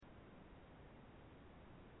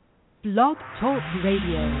Blog Talk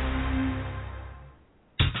Radio.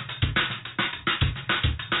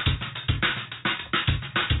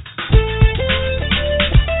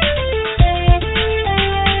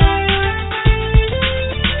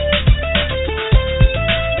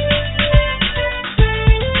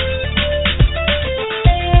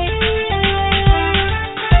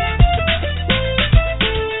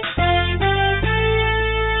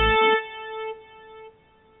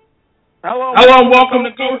 Hello and welcome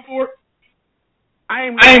to GO4IT. I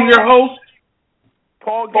am your host,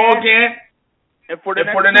 Paul Gant. And for the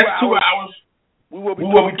next 2 hours, we will be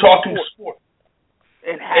talking sports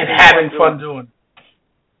and having fun doing it.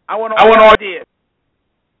 I want all your ideas,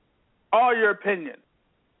 all your opinions,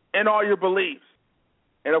 and all your beliefs.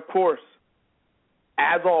 And of course,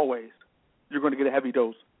 as always, you're going to get a heavy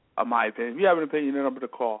dose of my opinion. If you have an opinion, the number to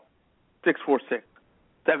call,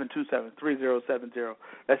 646-727-3070.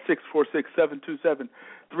 That's 646-727-3070.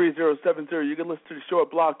 You can listen to the show at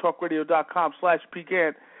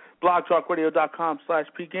blogtalkradio.com/pgant,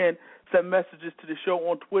 blogtalkradio.com/pgant. Send messages to the show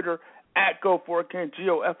on Twitter at GO4IT,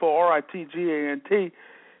 GO4ITGANT.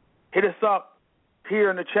 Hit us up here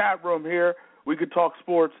in the chat room here. We can talk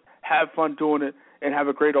sports, have fun doing it, and have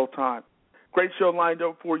a great old time. Great show lined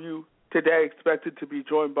up for you today. Expected to be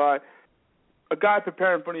joined by a guy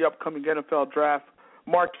preparing for the upcoming NFL draft,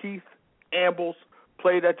 Markeith Ambles,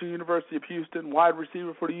 played at the University of Houston, wide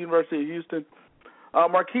receiver for the University of Houston.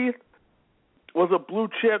 Markeith was a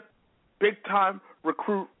blue-chip, big-time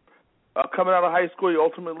recruit coming out of high school.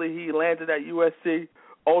 Ultimately, he landed at USC.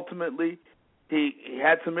 Ultimately, he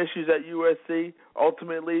had some issues at USC.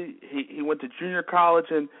 Ultimately, he went to junior college,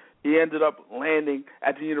 and he ended up landing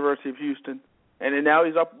at the University of Houston. And then now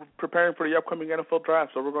he's up preparing for the upcoming NFL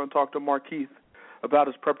draft. So we're going to talk to Markeith about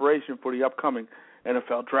his preparation for the upcoming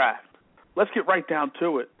NFL draft. Let's get right down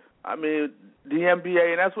to it. I mean, the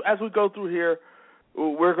NBA, and as we go through here,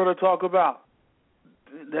 we're going to talk about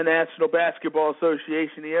the National Basketball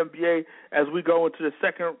Association, the NBA, as we go into the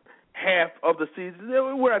second half of the season.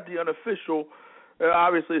 We're at the unofficial,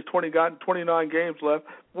 obviously it's 29 games left.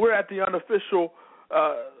 We're at the unofficial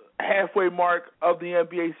halfway mark of the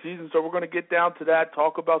NBA season, so we're going to get down to that,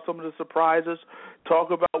 talk about some of the surprises, talk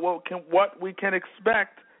about what we can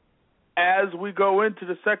expect as we go into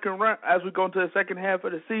the second half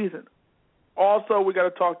of the season. Also, we got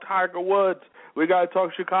to talk Tiger Woods. We got to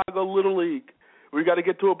talk Chicago Little League. We got to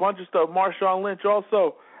get to a bunch of stuff. Marshawn Lynch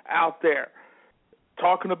also out there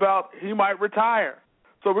talking about he might retire.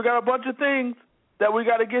 So we got a bunch of things that we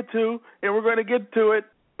got to get to, and we're going to get to it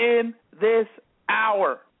in this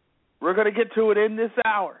hour. We're going to get to it in this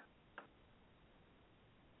hour.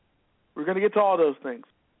 We're going to get to all those things.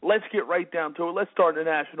 Let's get right down to it. Let's start the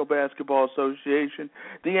National Basketball Association.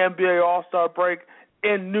 The NBA All-Star break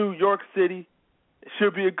in New York City. It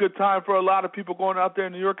should be a good time for a lot of people going out there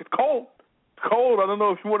in New York. It's cold. It's cold. I don't know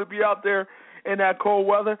if you want to be out there in that cold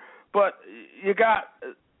weather, but you got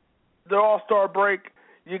the All-Star break.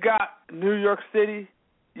 You got New York City.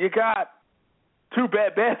 You got two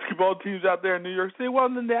bad basketball teams out there in New York City. Well,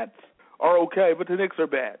 the Nets are okay, but the Knicks are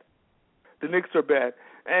bad. The Knicks are bad.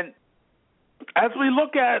 And as we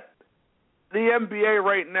look at the NBA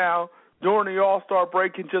right now during the All-Star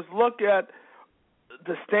break and just look at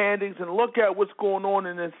the standings and look at what's going on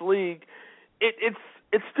in this league, it's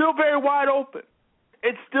still very wide open.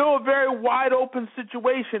 It's still a very wide open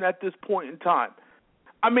situation at this point in time.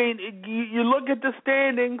 I mean, you look at the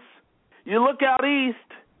standings, you look out east,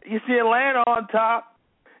 you see Atlanta on top,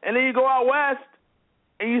 and then you go out west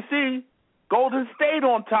and you see Golden State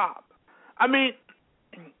on top. I mean,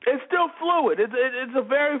 it's still fluid. It's a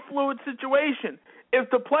very fluid situation. If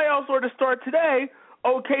the playoffs were to start today,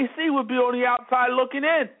 OKC would be on the outside looking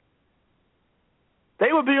in.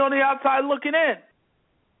 They would be on the outside looking in.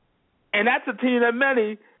 And that's a team that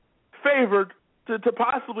many favored to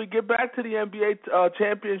possibly get back to the NBA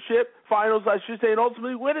championship finals, I should say, and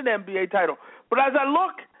ultimately win an NBA title. But as I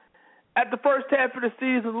look at the first half of the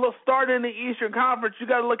season, starting in the Eastern Conference, you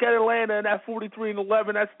got to look at Atlanta and that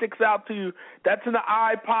 43-11. That sticks out to you. That's an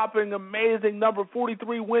eye-popping, amazing number,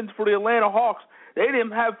 43 wins for the Atlanta Hawks. They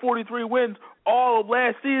didn't have 43 wins all of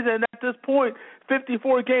last season, and at this point,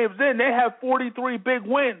 54 games in, they have 43 big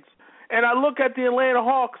wins. And I look at the Atlanta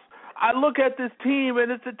Hawks, I look at this team,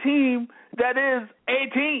 and it's a team that is a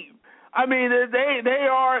team. I mean, they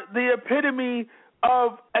are the epitome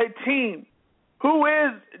of a team. Who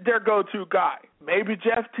is their go-to guy? Maybe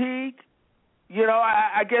Jeff Teague. You know,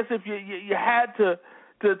 I guess if you had to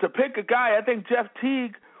pick a guy, I think Jeff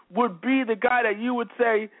Teague would be the guy that you would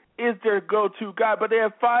say is their go-to guy. But they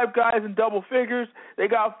have 5 guys in double figures. They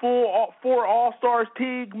got 4 All-Stars: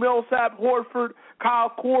 Teague, Millsap, Horford,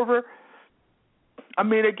 Kyle Korver. I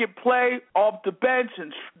mean, they get play off the bench,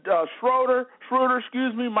 and Schroeder,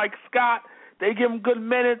 Mike Scott. They give them good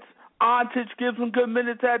minutes. Ontic gives them good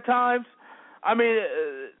minutes at times. I mean,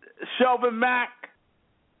 Shelvin Mack,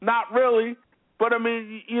 not really. But, I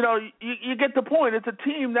mean, you get the point. It's a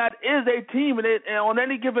team that is a team, and on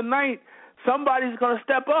any given night, somebody's going to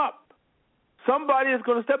step up. Somebody is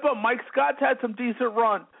going to step up. Mike Scott's had some decent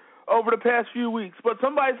run over the past few weeks, but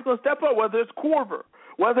somebody's going to step up, whether it's Korver,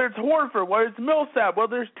 whether it's Horford, whether it's Millsap,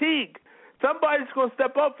 whether it's Teague. Somebody's going to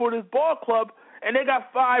step up for this ball club, and they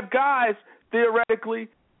got 5 guys, theoretically.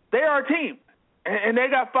 They are a team, and they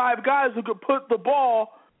got 5 guys who could put the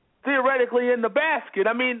ball theoretically in the basket.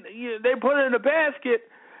 I mean, they put it in the basket,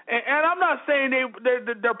 and I'm not saying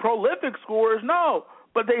they're prolific scorers, no,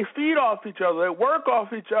 but they feed off each other. They work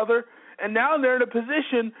off each other, and now they're in a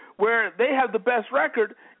position where they have the best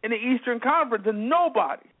record in the Eastern Conference, and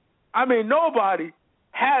nobody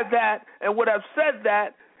had that and would have said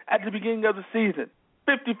that at the beginning of the season.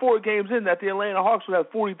 54 games in that the Atlanta Hawks would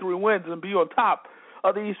have 43 wins and be on top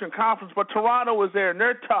of the Eastern Conference, but Toronto was there, and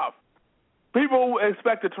they're tough. People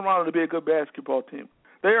expected Toronto to be a good basketball team.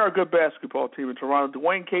 They are a good basketball team in Toronto.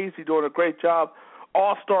 Dwayne Casey doing a great job.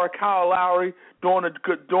 All-star Kyle Lowry doing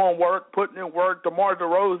work, putting in work. DeMar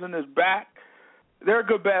DeRozan is back. They're a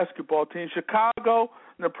good basketball team. Chicago,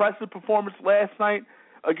 an impressive performance last night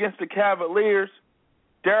against the Cavaliers.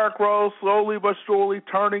 Derrick Rose slowly but surely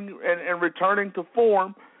turning and returning to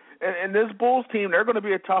form. And this Bulls team, they're going to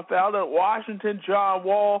be a tough out. Washington, John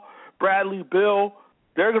Wall, Bradley Beal,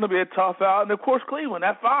 they're going to be a tough out. And, of course, Cleveland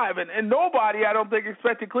at 5. And nobody, I don't think,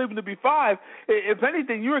 expected Cleveland to be 5. If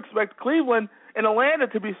anything, you expect Cleveland and Atlanta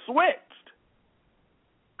to be switched.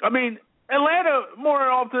 I mean, Atlanta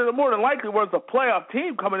more than likely was a playoff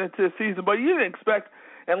team coming into the season, but you didn't expect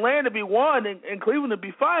Atlanta to be 1 and Cleveland to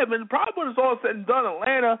be 5. And probably when it's all said and done,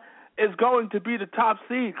 Atlanta is going to be the top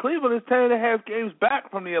seed. Cleveland is 10.5 games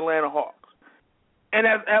back from the Atlanta Hawks. And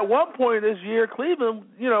at one point this year, Cleveland,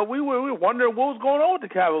 we were wondering what was going on with the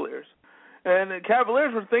Cavaliers. And the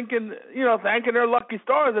Cavaliers were thinking, thanking their lucky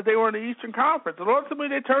stars that they were in the Eastern Conference. And ultimately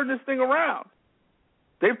they turned this thing around.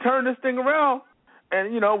 They've turned this thing around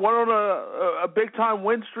and, went on a big-time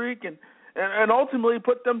win streak and ultimately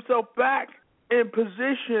put themselves back in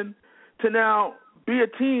position to now be a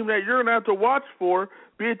team that you're going to have to watch for,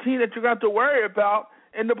 be a team that you're going to have to worry about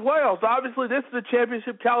in the playoffs. Obviously, this is a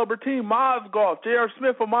championship-caliber team. Mozgov, J.R.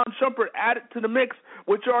 Smith, Amon Shumpert added to the mix,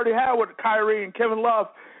 which you already had with Kyrie and Kevin Love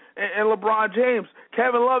and LeBron James.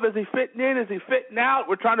 Kevin Love, is he fitting in? Is he fitting out?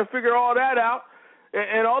 We're trying to figure all that out.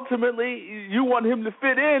 And ultimately, you want him to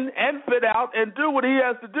fit in and fit out and do what he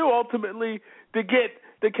has to do ultimately to get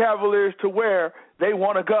the Cavaliers to where they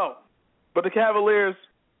want to go. But the Cavaliers,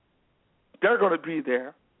 they're going to be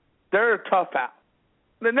there. They're a tough out.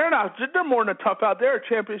 And they're more than a tough out. They're a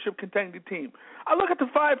championship contending team. I look at the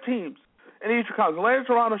 5 teams in each Chicago, Atlanta,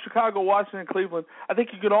 Toronto, Chicago, Washington, and Cleveland. I think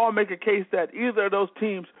you can all make a case that either of those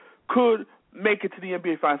teams could make it to the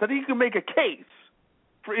NBA Finals. I think you can make a case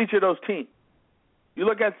for each of those teams. You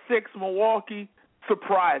look at 6, Milwaukee,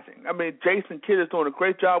 surprising. I mean, Jason Kidd is doing a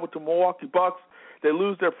great job with the Milwaukee Bucks. They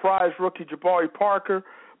lose their prize rookie, Jabari Parker,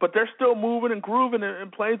 but they're still moving and grooving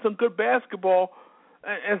and playing some good basketball.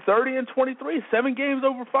 And 30-23, 7 games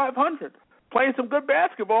over 500, playing some good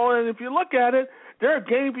basketball. And if you look at it, they're a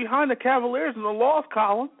game behind the Cavaliers in the loss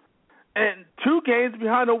column and 2 games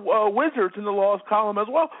behind the Wizards in the loss column as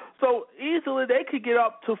well. So easily they could get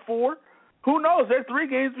up to 4. Who knows? They're 3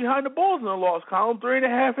 games behind the Bulls in the loss column,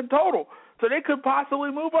 3.5 in total. So they could possibly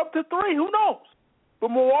move up to 3. Who knows? But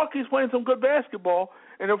Milwaukee's playing some good basketball,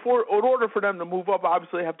 and in order for them to move up,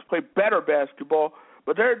 obviously they have to play better basketball.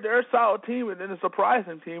 But they're a solid team and a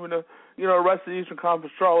surprising team. And the rest of the Eastern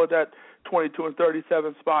Conference, Charlotte at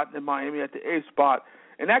 22-37 spot, and Miami at the 8th spot.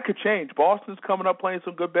 And that could change. Boston's coming up playing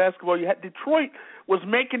some good basketball. You had Detroit was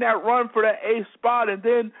making that run for that 8th spot, and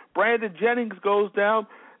then Brandon Jennings goes down.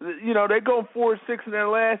 They go 4-6 in their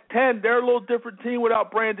last 10. They're a little different team without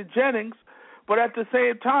Brandon Jennings. But at the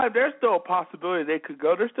same time, there's still a possibility they could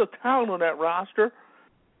go. There's still talent on that roster.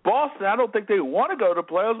 Boston, I don't think they want to go to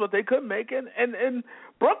playoffs, but they could make it. And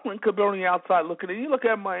Brooklyn could be on the outside looking in. You look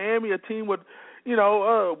at Miami, a team with,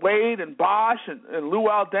 Wade and Bosh and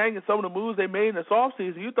Luol Deng and some of the moves they made in this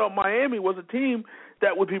offseason. You thought Miami was a team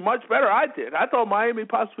that would be much better. I did. I thought Miami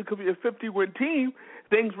possibly could be a 50-win team.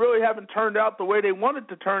 Things really haven't turned out the way they wanted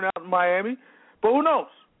to turn out in Miami. But who knows?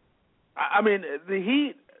 I mean, the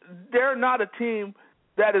Heat, they're not a team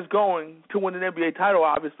that is going to win an NBA title,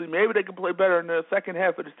 obviously. Maybe they can play better in the second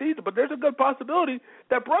half of the season, but there's a good possibility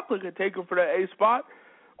that Brooklyn can take them for that A spot,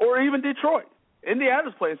 or even Detroit.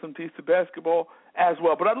 Indiana's playing some decent basketball as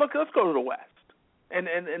well. But let's go to the West. And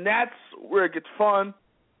that's where it gets fun.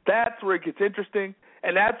 That's where it gets interesting.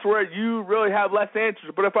 And that's where you really have less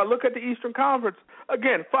answers. But if I look at the Eastern Conference,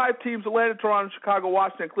 again, 5 teams, Atlanta, Toronto, Chicago,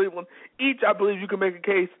 Washington, Cleveland. Each, I believe you can make a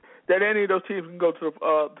case that any of those teams can go to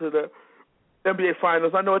the NBA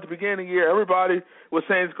Finals. I know at the beginning of the year, everybody was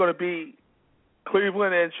saying it's going to be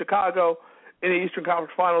Cleveland and Chicago in the Eastern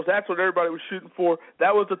Conference Finals. That's what everybody was shooting for.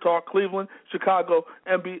 That was the talk. Cleveland, Chicago,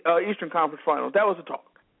 Eastern Conference Finals. That was the talk.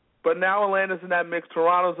 But now Atlanta's in that mix,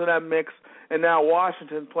 Toronto's in that mix, and now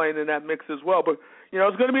Washington's playing in that mix as well. But,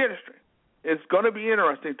 it's going to be interesting. It's going to be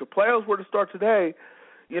interesting. If the playoffs were to start today,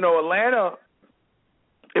 Atlanta,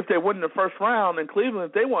 if they win in the first round, and Cleveland,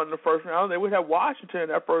 if they won in the first round, they would have Washington in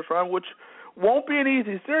that first round, which won't be an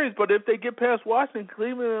easy series. But if they get past Washington,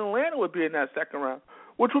 Cleveland and Atlanta would be in that second round,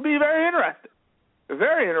 which would be very interesting.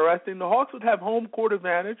 Very interesting. The Hawks would have home court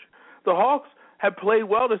advantage. The Hawks have played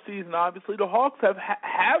well this season, obviously. The Hawks have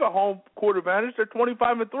a home court advantage. They're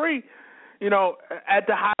 25-3, at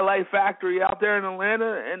the Highlight Factory out there in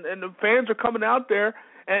Atlanta, and the fans are coming out there,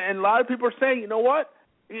 and a lot of people are saying, you know what?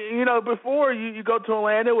 Before you go to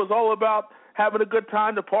Atlanta, it was all about having a good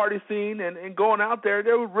time, the party scene, and going out there.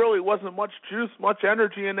 There really wasn't much juice, much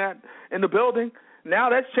energy in the building. Now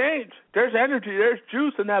that's changed. There's energy, there's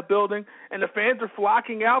juice in that building, and the fans are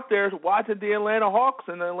flocking out there watching the Atlanta Hawks,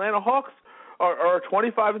 and the Atlanta Hawks are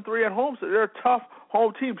 25-3 at home, so they're a tough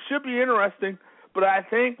home team. Should be interesting, but I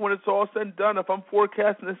think when it's all said and done, if I'm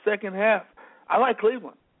forecasting the second half, I like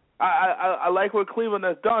Cleveland. I like what Cleveland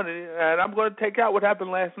has done, and I'm going to take out what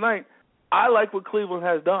happened last night. I like what Cleveland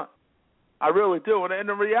has done. I really do, and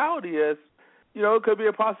the reality is, it could be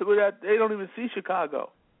a possibility that they don't even see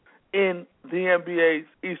Chicago in the NBA's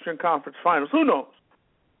Eastern Conference Finals. Who knows?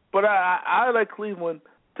 But I like Cleveland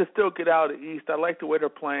to still get out of the East. I like the way they're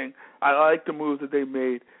playing. I like the moves that they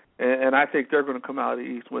made, and I think they're going to come out of the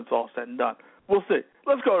East when it's all said and done. We'll see.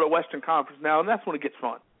 Let's go to the Western Conference now, and that's when it gets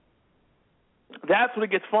fun. That's when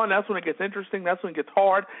it gets fun. That's when it gets interesting. That's when it gets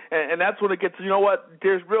hard, and that's when it gets,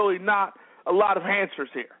 there's really not a lot of answers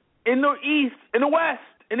here. In the East, in the West,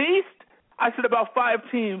 in the East, I said about 5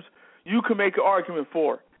 teams you can make an argument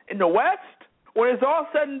for. In the West, when it's all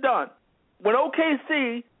said and done, when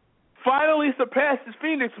OKC finally surpasses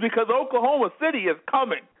Phoenix because Oklahoma City is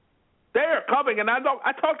coming. They are coming, and I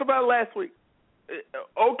talked about it last week.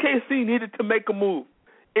 OKC needed to make a move.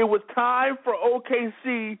 It was time for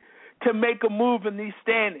OKC to make a move in these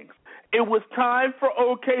standings. It was time for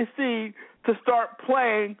OKC to start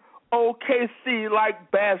playing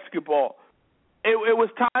OKC-like basketball. It was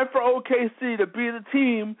time for OKC to be the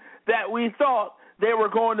team that we thought they were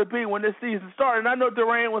going to be when this season started. And I know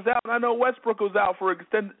Durant was out, and I know Westbrook was out for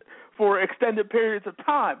extended periods of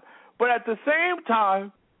time. But at the same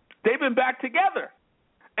time, they've been back together.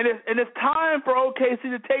 And it's time for OKC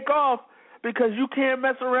to take off because you can't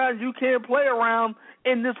mess around, you can't play around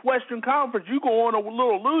in this Western Conference. You go on a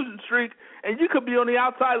little losing streak, and you could be on the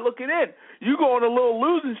outside looking in. You go on a little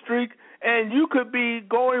losing streak, and you could be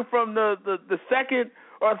going from the second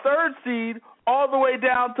or third seed all the way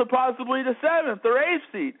down to possibly the 7th or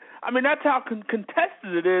 8th seed. I mean, that's how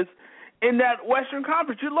contested it is in that Western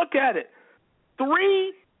Conference. You look at it.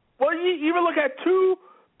 You even look at 2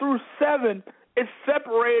 through 7, it's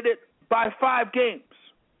separated by 5 games.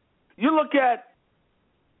 You look at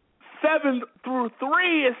 7 through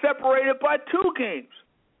 3, it's separated by 2 games.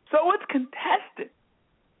 So it's contested.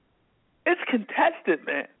 It's contested,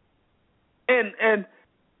 man. And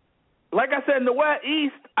like I said, in the West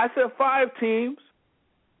East, I said 5 teams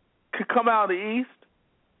could come out of the East.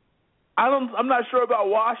 I'm not sure about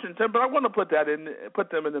Washington, but I want to put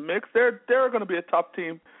them in the mix. They're going to be a tough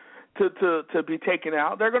team to be taken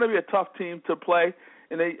out. They're going to be a tough team to play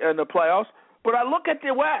in the playoffs. But I look at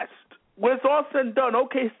the West. When it's all said and done,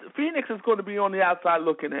 Phoenix is going to be on the outside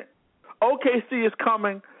looking in. OKC is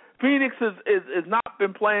coming. Phoenix has not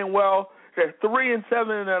been playing well. They're 3-7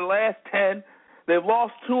 in their last 10. They've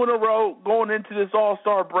lost 2 in a row going into this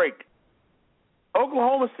All-Star break.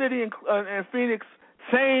 Oklahoma City and Phoenix,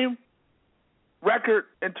 same record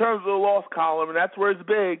in terms of the loss column, and that's where it's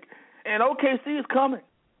big. And OKC is coming.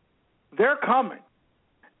 They're coming.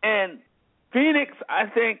 And Phoenix, I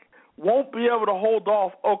think, won't be able to hold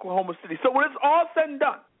off Oklahoma City. So when it's all said and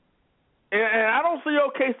done, and I don't see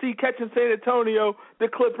OKC catching San Antonio, the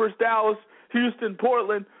Clippers, Dallas, Houston,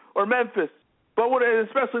 Portland, or Memphis, but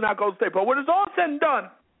especially not Golden State. But when it's all said and done,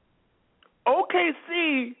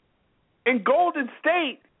 OKC and Golden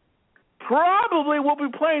State probably will be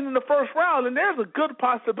playing in the first round, and there's a good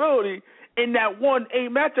possibility in that 1-8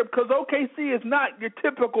 matchup because OKC is not your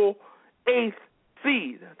typical 8th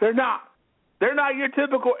seed. They're not. They're not your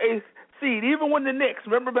typical 8th seed. Even when the Knicks,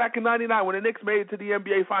 remember back in '99 when the Knicks made it to the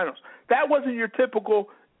NBA Finals, that wasn't your typical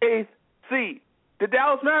 8th seed. The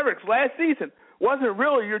Dallas Mavericks last season wasn't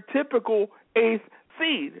really your typical 8th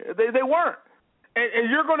seed. They weren't. And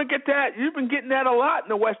you're going to get that. You've been getting that a lot in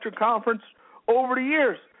the Western Conference over the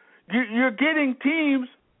years. You're getting teams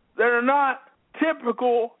that are not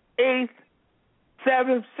typical 8th,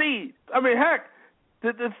 7th seed. I mean, heck,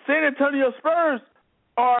 the San Antonio Spurs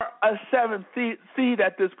are a 7th seed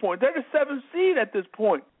at this point. They're the 7th seed at this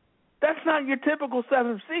point. That's not your typical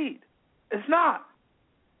 7th seed. It's not.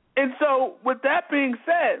 And so, with that being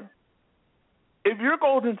said, if you're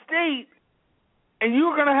Golden State and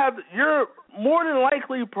you're more than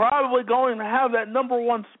likely probably going to have that number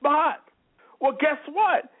 1 spot, well, guess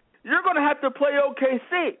what? You're going to have to play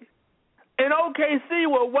OKC. And OKC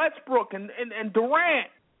with Westbrook and Durant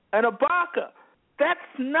and Ibaka, that's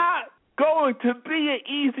not going to be an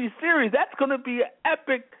easy series. That's going to be an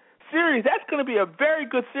epic series. That's going to be a very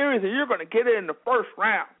good series, and you're going to get it in the first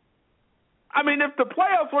round. I mean, if the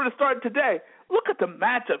playoffs were to start today, look at the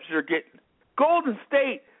matchups you're getting. Golden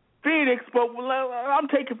State, Phoenix, but I'm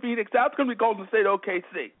taking Phoenix out. It's going to be Golden State,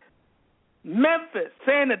 OKC. Memphis,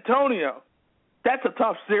 San Antonio. That's a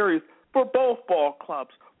tough series for both ball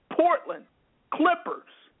clubs. Portland, Clippers.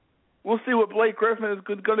 We'll see what Blake Griffin is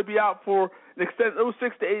going to be out for an extent. It was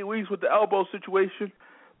 6 to 8 weeks with the elbow situation.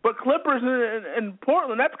 But Clippers and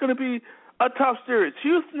Portland, that's going to be a tough series.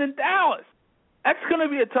 Houston and Dallas, that's going to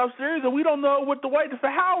be a tough series, and we don't know what Dwight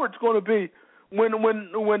Howard's going to be when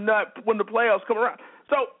the playoffs come around.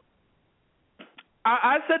 So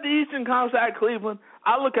I said the Eastern Conference at Cleveland.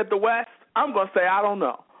 I look at the West. I'm going to say I don't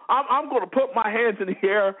know. I'm going to put my hands in the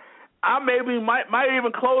air. I maybe might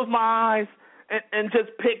even close my eyes and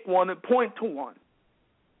just pick one and point to one.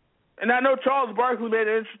 And I know Charles Barkley made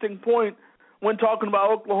an interesting point when talking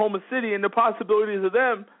about Oklahoma City and the possibilities of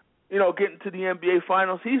them, getting to the NBA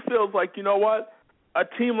Finals. He feels like, you know what, a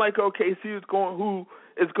team like OKC who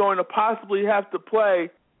is going to possibly have to play.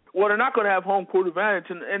 Well, they're not going to have home court advantage,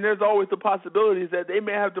 and there's always the possibilities that they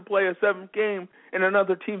may have to play a 7th game in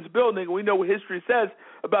another team's building. And we know what history says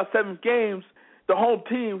about 7th games. The home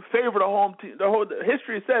team favor the home team. The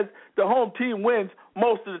history says the home team wins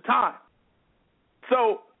most of the time.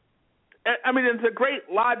 So, I mean, it's a great,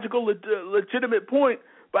 logical, legitimate point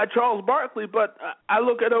by Charles Barkley, but I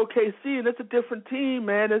look at OKC, and it's a different team,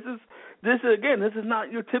 man. This is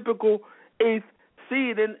not your typical 8th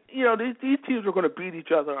seed, and these teams are going to beat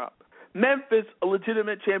each other up. Memphis, a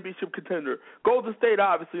legitimate championship contender. Golden State,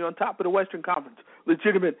 obviously, on top of the Western Conference,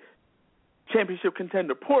 legitimate championship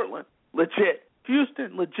contender. Portland, legit.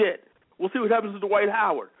 Houston, legit. We'll see what happens with Dwight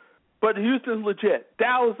Howard, but Houston's legit.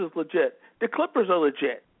 Dallas is legit. The Clippers are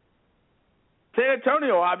legit. San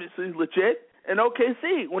Antonio, obviously, is legit, and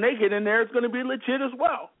OKC, when they get in there, it's going to be legit as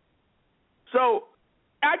well. So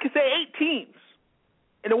I could say 8 teams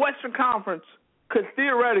in the Western Conference because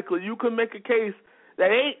theoretically you could make a case that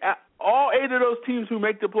all 8 of those teams who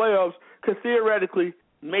make the playoffs could theoretically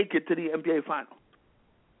make it to the NBA Finals.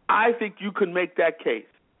 I think you could make that case.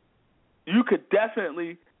 You could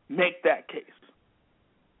definitely make that case.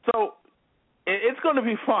 So it's going to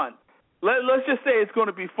be fun. Let's just say it's going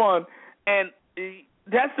to be fun, and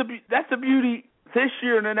that's the beauty this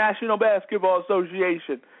year in the National Basketball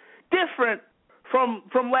Association. Different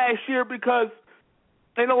from last year because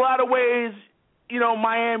in a lot of ways,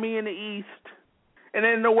 Miami in the East, and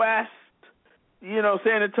in the West,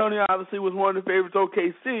 San Antonio obviously was one of the favorites,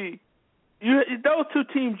 OKC. Those 2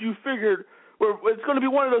 teams you figured it's going to be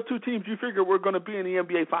one of those 2 teams you figured were going to be in the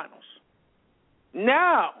NBA Finals.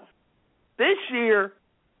 Now, this year,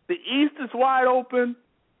 the East is wide open,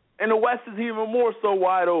 and the West is even more so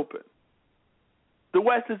wide open. The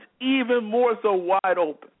West is even more so wide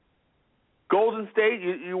open. Golden State,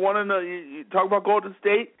 you want to know, you talk about Golden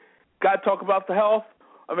State, got to talk about the health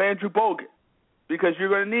of Andrew Bogut because you're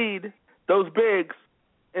going to need those bigs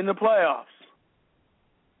in the playoffs.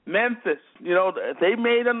 Memphis, they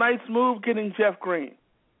made a nice move getting Jeff Green.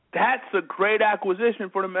 That's a great acquisition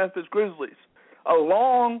for the Memphis Grizzlies. A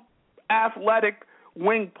long, athletic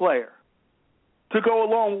wing player to go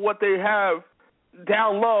along with what they have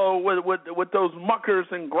down low with those muckers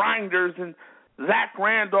and grinders and Zach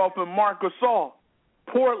Randolph and Marc Gasol.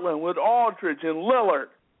 Portland with Aldridge and Lillard.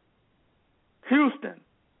 Houston,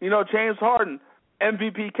 James Harden,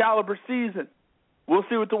 MVP caliber season. We'll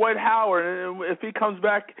see with Dwight Howard and if he comes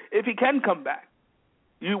back, if he can come back.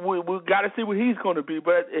 We got to see what he's going to be.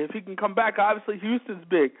 But if he can come back, obviously Houston's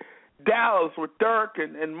big. Dallas with Dirk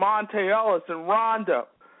and Monte Ellis and Rondo.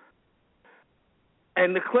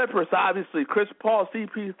 And the Clippers, obviously, Chris Paul,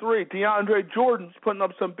 CP3, DeAndre Jordan's putting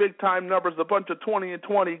up some big-time numbers, a bunch of 20 and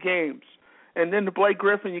 20 games. And then the Blake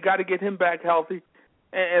Griffin, you got to get him back healthy.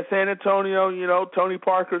 And San Antonio, Tony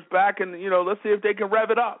Parker's back, and, let's see if they can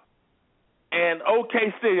rev it up. And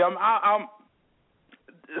OKC, I'm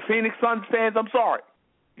Phoenix Suns fans, I'm sorry.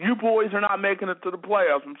 You boys are not making it to the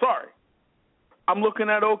playoffs. I'm sorry. I'm looking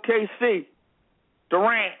at OKC,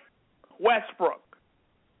 Durant, Westbrook,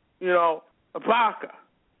 Ibaka.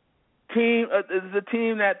 Team is a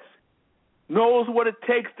team that knows what it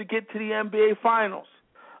takes to get to the NBA Finals.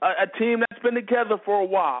 A team that's been together for a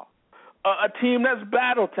while. A team that's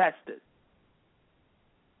battle-tested.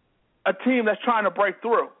 A team that's trying to break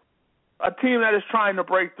through. A team that is trying to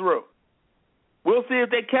break through. We'll see if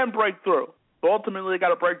they can break through. But ultimately, they got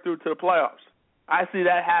to break through to the playoffs. I see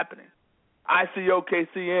that happening. I see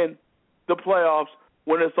OKC in the playoffs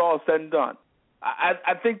when it's all said and done.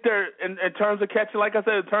 I think they're, in terms of catching, like I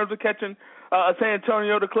said, in terms of catching San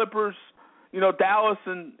Antonio, the Clippers, Dallas,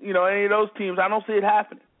 and, any of those teams, I don't see it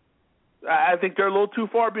happening. I think they're a little too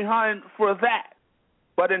far behind for that.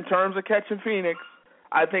 But in terms of catching Phoenix,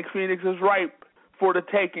 I think Phoenix is ripe for the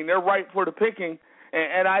taking. They're ripe for the picking.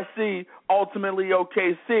 And I see, ultimately,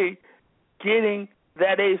 OKC getting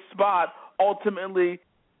that eighth spot, ultimately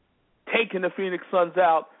taking the Phoenix Suns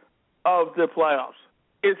out of the playoffs.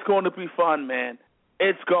 It's going to be fun, man.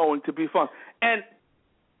 It's going to be fun. And,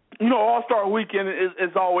 All-Star Weekend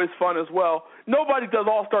is always fun as well. Nobody does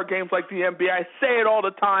All-Star games like the NBA. I say it all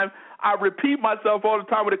the time. I repeat myself all the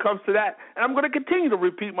time when it comes to that. And I'm going to continue to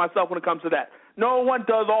repeat myself when it comes to that. No one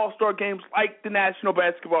does All-Star games like the National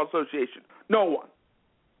Basketball Association. No one.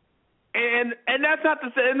 And that's not to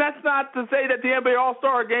say that the NBA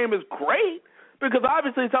All-Star game is great, because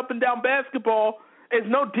obviously it's up and down basketball. There's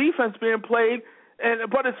no defense being played.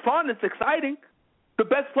 But it's fun. It's exciting. The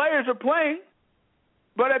best players are playing.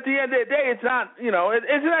 But at the end of the day, it's not,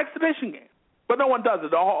 it's an exhibition game. But no one does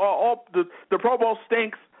it. The Pro Bowl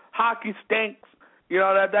stinks. Hockey stinks.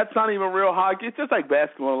 That's not even real hockey. It's just like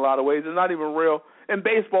basketball in a lot of ways. It's not even real. And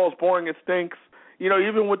baseball is boring. It stinks.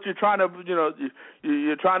 Even what you're trying to,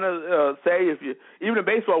 you're trying to say, even in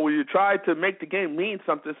baseball, where you try to make the game mean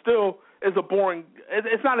something, still is a boring.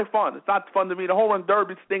 It's not fun. It's not fun to me. The home run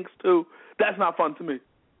derby stinks too. That's not fun to me.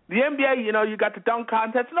 The NBA, you got the dunk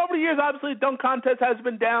contest, and over the years, obviously, the dunk contest has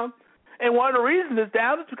been down. And one of the reasons it's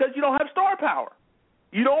down is because you don't have star power.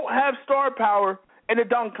 You don't have star power in the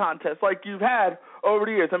dunk contest like you've had over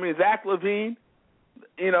the years. I mean, Zach LaVine,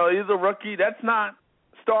 he's a rookie. That's not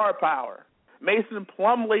star power. Mason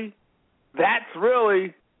Plumlee, that's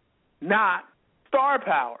really not star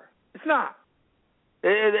power. It's not.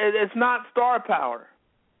 It's not star power.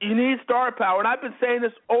 You need star power, and I've been saying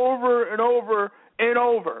this over and over and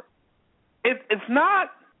over. It's not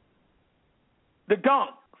the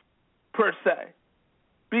dunks, per se,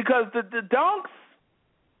 because the dunks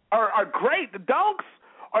are great. The dunks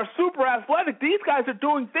are super athletic. These guys are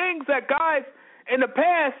doing things that guys in the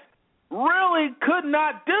past really could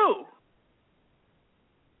not do.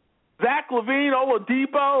 Zach LaVine,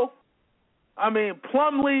 Oladipo,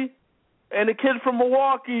 Plumlee, and the kid from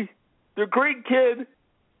Milwaukee, the Greek kid,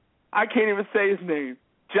 I can't even say his name.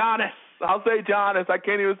 Giannis. I'll say Giannis. I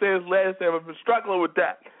can't even say his last name. I've been struggling with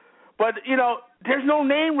that. But, there's no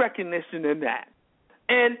name recognition in that.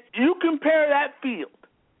 And you compare that field.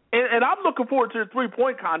 And I'm looking forward to the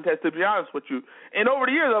three-point contest, to be honest with you. And over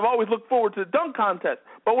the years, I've always looked forward to the dunk contest.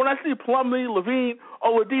 But when I see Plumlee, LaVine,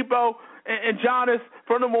 Oladipo, and Giannis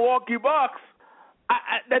from the Milwaukee Bucks,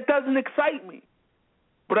 that doesn't excite me.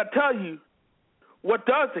 But I tell you what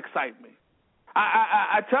does excite me.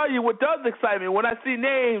 I tell you what does excite me when I see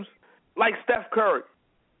names like Steph Curry,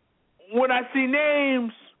 when I see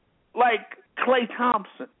names like Klay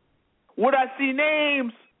Thompson, when I see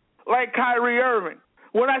names like Kyrie Irving,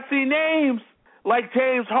 when I see names like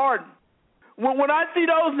James Harden, when I see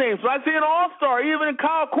those names, when I see an all-star, even in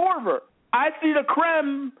Kyle Korver, I see the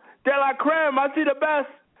creme de la creme. I see the best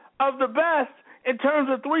of the best in terms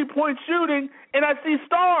of three-point shooting, and I see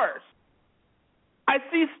stars. I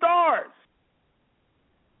see stars.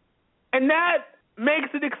 And that makes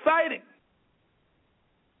it exciting.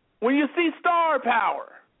 When you see star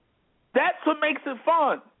power, that's what makes it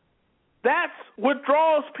fun. That's what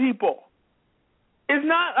draws people. It's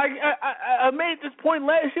not, I made this point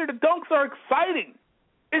last year, the dunks are exciting.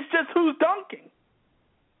 It's just who's dunking.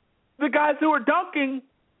 The guys who are dunking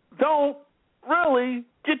don't really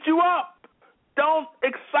get you up, don't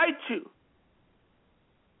excite you.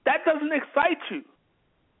 That doesn't excite you.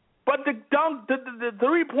 But the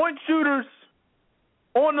three-point shooters,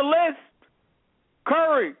 On the list,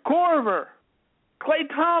 Curry, Korver, Klay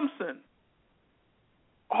Thompson,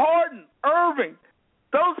 Harden, Irving.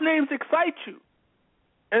 Those names excite you.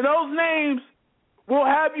 And those names will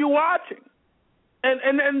have you watching.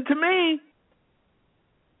 And to me,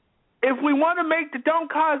 if we want to make the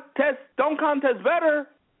dunk contest better,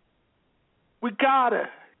 we gotta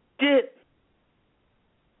get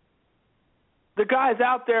the guys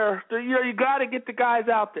out there. You gotta get the guys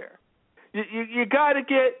out there. You gotta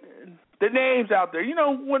get the names out there.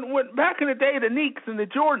 When back in the day, the Knicks and the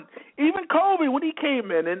Jordan, even Kobe when he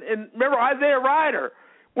came in, and remember Isaiah Ryder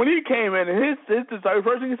when he came in, and his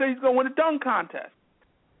first thing he said, he's going to win a dunk contest.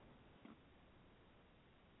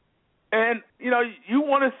 And, you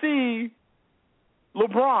want to see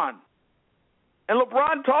LeBron. And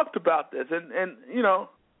LeBron talked about this, and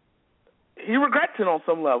he regrets it on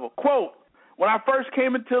some level. Quote, when I first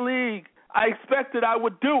came into the league, I expected I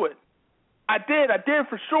would do it. I did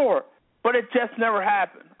for sure, but it just never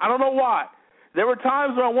happened. I don't know why. There were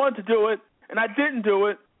times when I wanted to do it, and I didn't do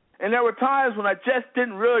it, and there were times when I just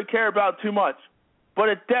didn't really care about too much. But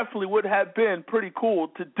it definitely would have been pretty cool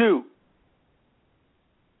to do.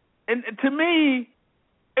 And to me,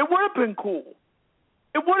 it would have been cool.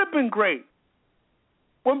 It would have been great.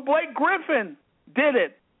 When Blake Griffin did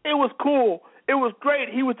it, it was cool. It was great.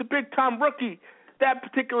 He was a big-time rookie that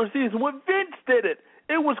particular season. When Vince did it,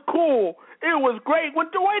 it was cool. It was great. When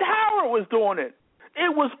Dwight Howard was doing it,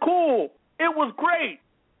 it was cool. It was great.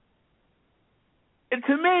 And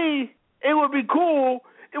to me, it would be cool.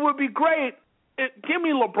 It would be great. Give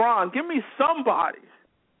me LeBron. Give me somebody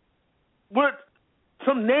with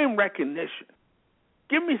some name recognition.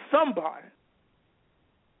 Give me somebody.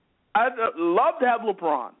 I'd love to have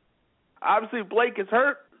LeBron. Obviously, Blake is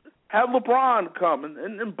hurt. Have LeBron come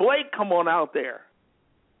and Blake come on out there.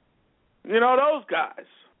 Those guys.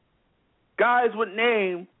 Guys with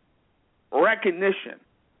name recognition.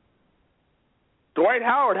 Dwight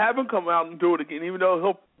Howard, have him come out and do it again, even though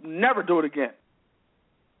he'll never do it again.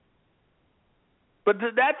 But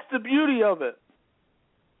that's the beauty of it.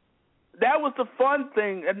 That was the fun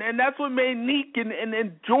thing, and that's what made Neek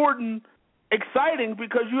and Jordan exciting,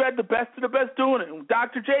 because you had the best of the best doing it.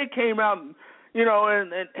 Dr. J came out, and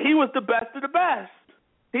he was the best of the best.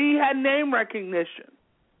 He had name recognition.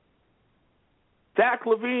 Zach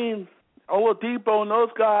LaVine, Oladipo, and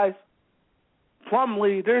those guys,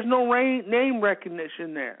 Plumlee, there's no name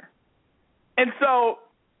recognition there. And so,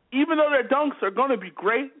 even though their dunks are going to be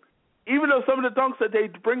great, even though some of the dunks that they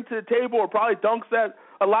bring to the table are probably dunks that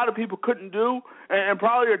a lot of people couldn't do, and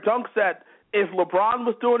probably are dunks that if LeBron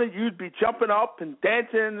was doing it, you'd be jumping up and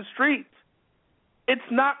dancing in the streets. It's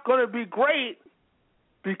not going to be great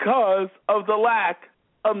because of the lack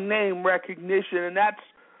of name recognition, and that's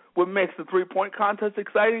what makes the three-point contest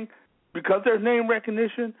exciting, because there's name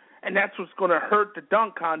recognition, and that's what's going to hurt the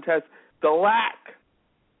dunk contest, the lack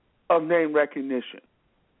of name recognition.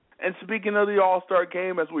 And speaking of the All-Star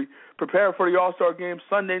Game, as we prepare for the All-Star Game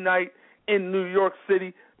Sunday night in New York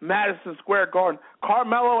City, Madison Square Garden,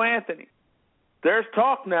 Carmelo Anthony. There's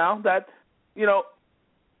talk now that,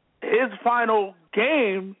 his final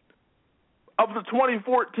game of the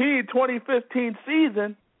 2014-2015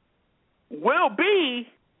 season will be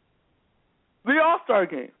the All-Star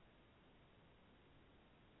Game.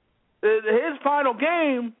 His final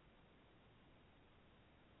game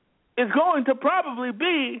is going to probably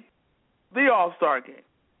be the All-Star Game.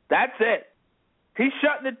 That's it. He's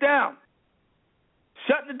shutting it down.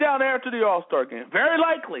 Shutting it down after the All-Star Game. Very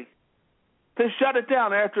likely to shut it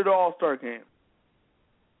down after the All-Star Game.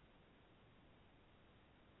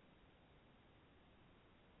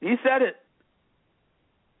 He said it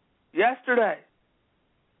yesterday.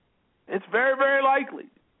 It's very, very likely.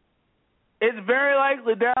 It's very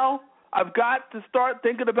likely, Dal. I've got to start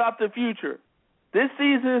thinking about the future. This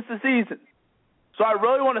season is the season. So I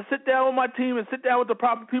really want to sit down with my team and sit down with the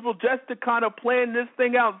proper people just to kind of plan this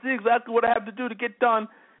thing out and see exactly what I have to do to get done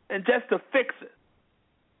and just to fix it.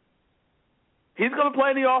 He's going to play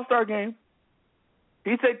in the All-Star Game.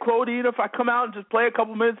 He said, quote, even if I come out and just play a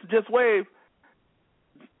couple minutes and just wave,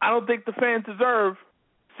 I don't think the fans deserve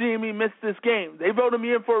seeing me miss this game. They voted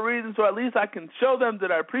me in for a reason, so at least I can show them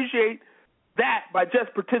that I appreciate that by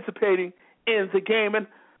just participating in the game. And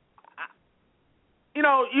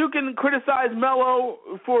you can criticize Melo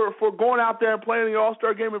for going out there and playing the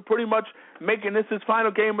All-Star Game and pretty much making this his final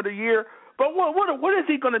game of the year. But what is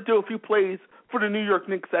he going to do if he plays for the New York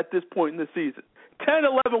Knicks at this point in the season?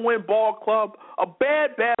 10-11 win ball club, a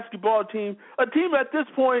bad basketball team, a team at this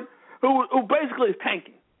point who basically is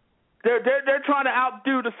tanking. They're trying to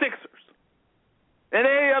outdo the Sixers and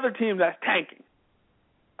any other team that's tanking.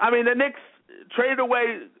 I mean, the Knicks, traded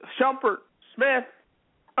away Shumpert, Smith.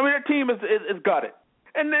 I mean, their team is gutted.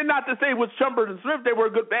 And then not to say with Shumpert and Smith they were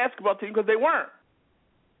a good basketball team, because they weren't.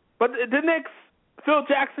 But the Knicks, Phil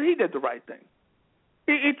Jackson, he did the right thing.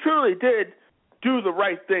 He truly did do the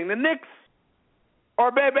right thing. The Knicks are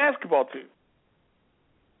a bad basketball team.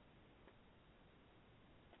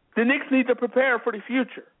 The Knicks need to prepare for the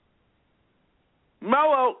future.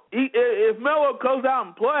 Melo, if Melo goes out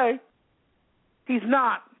and play, he's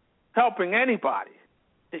not helping anybody.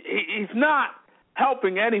 He's not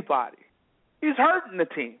helping anybody. He's hurting the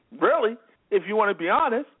team, really, if you want to be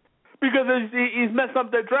honest, because he's messing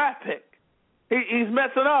up their draft pick. He's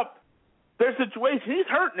messing up their situation. He's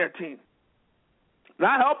hurting their team.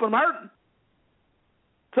 Not helping, hurting.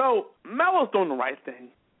 So Melo's doing the right thing,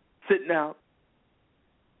 sitting out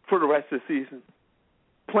for the rest of the season,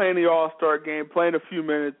 playing the All-Star game, playing a few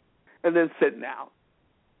minutes, and then sitting out.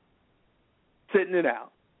 Sitting it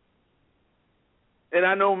out. And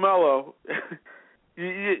I know Melo,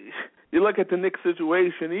 you look at the Knicks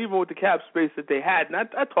situation, even with the cap space that they had, and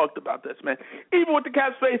I talked about this, man. Even with the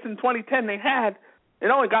cap space in 2010 they had, it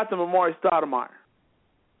only got them Amari Stoudemire.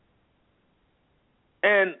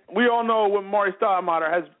 And we all know what Amari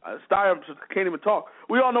Stoudemire has, can't even talk.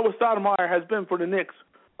 We all know what Stoudemire has been for the Knicks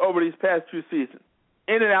over these past 2 seasons,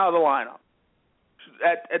 in and out of the lineup.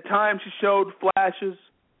 At times he showed flashes,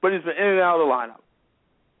 but he's been in and out of the lineup.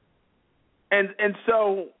 And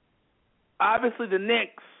so, obviously the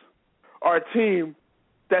Knicks are a team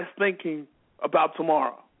that's thinking about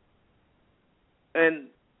tomorrow. And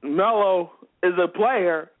Melo is a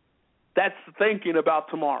player that's thinking about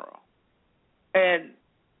tomorrow. And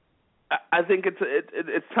I think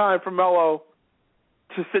it's time for Melo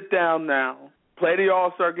to sit down now, play the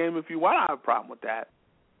All-Star game if you want. I don't have a problem with that.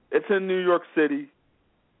 It's in New York City.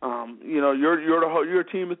 Your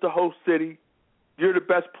team is the host city. You're the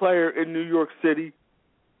best player in New York City.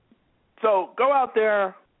 So go out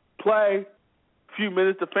there, play a few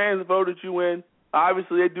minutes. The fans voted you in.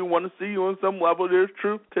 Obviously, they do want to see you on some level. There's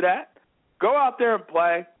truth to that. Go out there and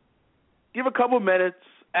play. Give a couple minutes,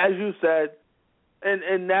 as you said,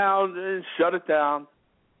 and now shut it down.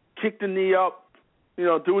 Kick the knee up.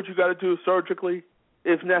 Do what you got to do surgically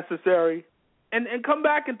if necessary. And come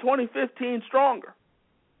back in 2015 stronger.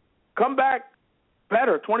 Come back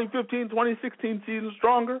better. 2015, 2016 season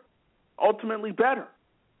stronger, ultimately better.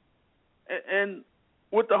 And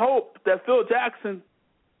with the hope that Phil Jackson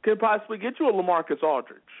can possibly get you a LaMarcus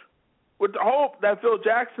Aldridge. With the hope that Phil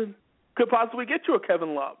Jackson could possibly get you a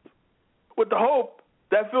Kevin Love. With the hope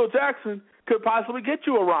that Phil Jackson could possibly get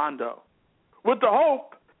you a Rondo. With the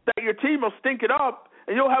hope that your team will stink it up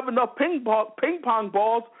and you'll have enough ping pong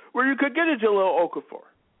balls where you could get a Jahlil Okafor.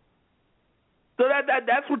 So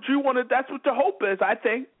that's what you wanted. That's what the hope is, I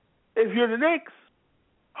think. If you're the Knicks,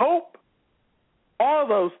 hope all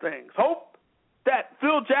those things. Hope that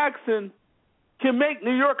Phil Jackson can make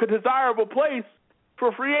New York a desirable place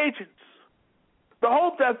for free agents. The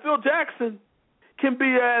hope that Phil Jackson can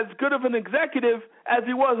be as good of an executive as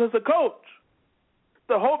he was as a coach.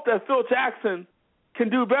 The hope that Phil Jackson can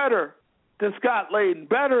do better than Scott Layden,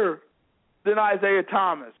 better than Isaiah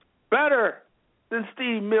Thomas, better than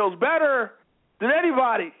Steve Mills, better than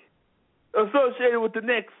anybody associated with the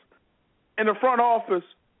Knicks in the front office,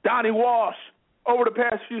 Donnie Walsh, over the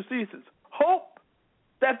past few seasons. Hope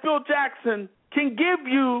that Phil Jackson can give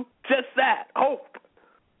you just that, hope,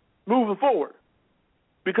 moving forward.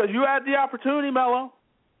 Because you had the opportunity, Melo,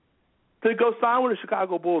 to go sign with a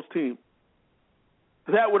Chicago Bulls team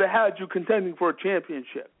that would have had you contending for a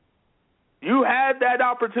championship. You had that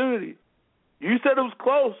opportunity. You said it was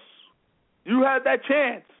close. You had that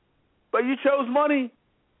chance. But you chose money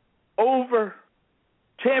over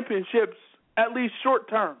championships, at least short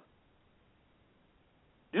term.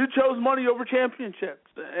 You chose money over championships,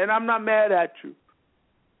 and I'm not mad at you.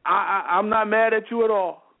 I'm not mad at you at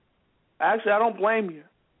all. Actually, I don't blame you.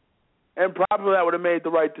 And probably I would have made the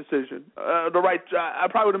right decision. I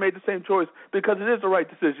probably would have made the same choice because it is the right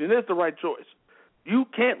decision. It is the right choice. You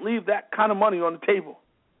can't leave that kind of money on the table.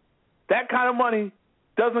 That kind of money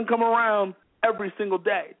doesn't come around every single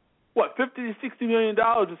day. $50 to $60 million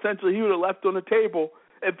essentially he would have left on the table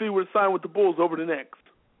if he would have signed with the Bulls over the Knicks.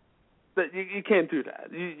 You can't do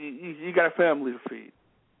that. You got a family to feed.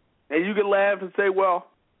 And you can laugh and say, well,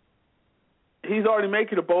 he's already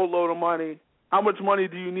making a boatload of money. How much money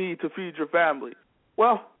do you need to feed your family?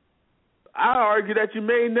 Well, I argue that you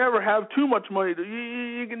may never have too much money.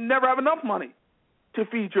 You can never have enough money to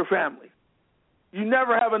feed your family. You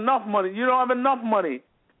never have enough money. You don't have enough money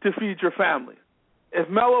to feed your family. If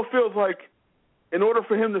Melo feels like in order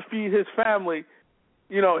for him to feed his family,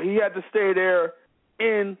 he had to stay there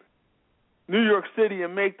in New York City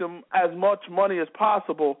and make them as much money as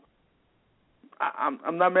possible,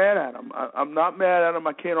 I'm not mad at them. I'm not mad at them.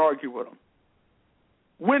 I can't argue with them.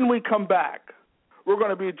 When we come back, we're going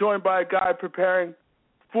to be joined by a guy preparing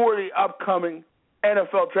for the upcoming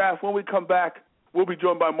NFL draft. When we come back, we'll be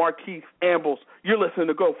joined by Markeith Ambles. You're listening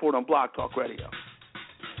to Go For It on Blog Talk Radio.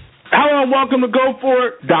 Hello and welcome to Go For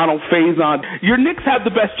It. Donald Faison. Your Knicks have the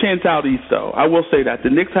best chance out east, though. I will say that. The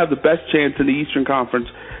Knicks have the best chance in the Eastern Conference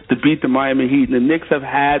to beat the Miami Heat. And the Knicks have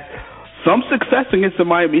had some success against the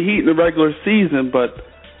Miami Heat in the regular season, but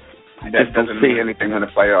that doesn't mean anything when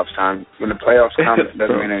the playoffs come. When the playoffs come, it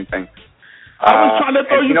doesn't mean anything. I was trying to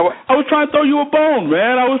throw I was trying to throw you a bone,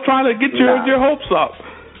 man. I was trying to get your hopes up.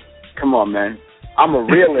 Come on, man. I'm a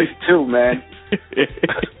realist too, man.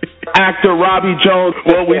 Actor Robbie Jones.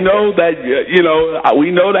 Well, we know that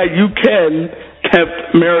you can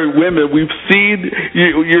marry women. We've seen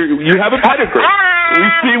you have a pedigree. We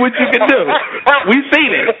see what you can do. We've seen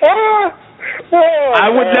it. I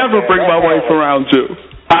would never bring my wife around you.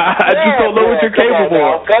 I just don't know what you're capable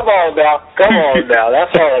of. Come on now.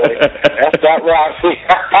 That's early. That's not Roxy.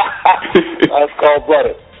 That's called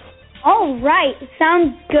brother. All right.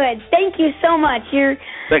 Sounds good. Thank you so much. You're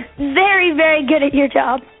very, very good at your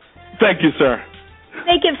job. Thank you, sir.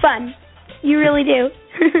 Make it fun. You really do.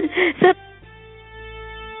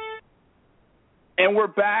 And we're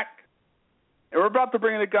back. And we're about to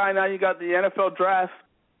bring in a guy now. You got the NFL draft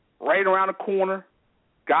right around the corner.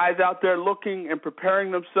 Guys out there looking and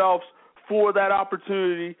preparing themselves for that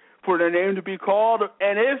opportunity for their name to be called.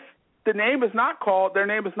 And if the name is not called, they're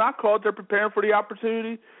preparing for the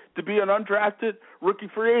opportunity to be an undrafted rookie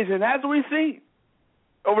free agent. As we've seen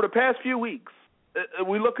over the past few weeks,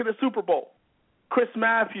 we look at the Super Bowl. Chris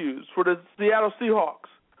Matthews for the Seattle Seahawks.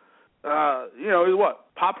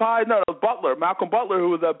 Popeye? No, it was Butler, Malcolm Butler, who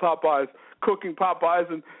was at Popeyes, cooking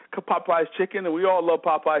Popeyes and Popeyes chicken, and we all love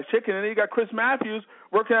Popeyes chicken. And then you got Chris Matthews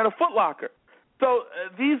working at a Foot Locker. So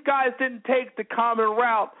these guys didn't take the common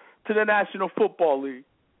route to the National Football League.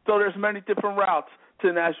 So there's many different routes to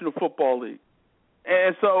the National Football League.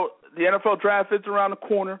 And so the NFL draft is around the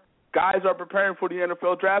corner. Guys are preparing for the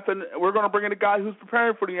NFL draft, and we're going to bring in a guy who's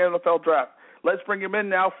preparing for the NFL draft. Let's bring him in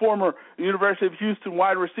now, former University of Houston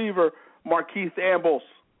wide receiver, Markeith Ambles.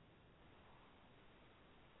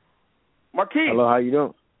 Markeith. Hello, how you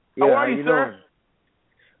doing? How are you, sir? Doing?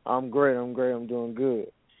 I'm great. I'm doing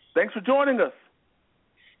good. Thanks for joining us.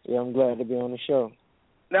 Yeah, I'm glad to be on the show.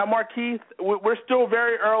 Now, Markeith, we're still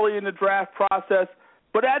very early in the draft process,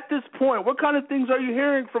 but at this point, what kind of things are you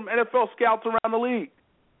hearing from NFL scouts around the league?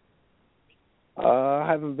 I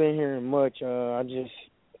haven't been hearing much. I just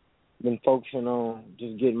been focusing on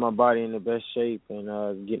just getting my body in the best shape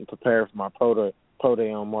and getting prepared for my pro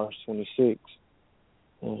day on March 26th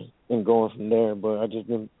and going from there. But I just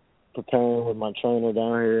been preparing with my trainer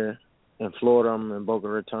down here in Florida. I'm in Boca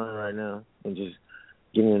Raton right now and just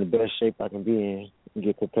getting in the best shape I can be in and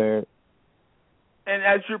get prepared. And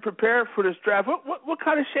as you're prepared for this draft, what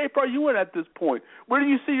kind of shape are you in at this point? Where do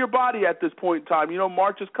you see your body at this point in time? You know,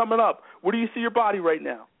 March is coming up. Where do you see your body right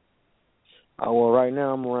now? Well, right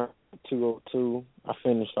now I'm around 202. I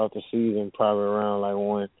finished off the season probably around like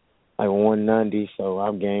 190, so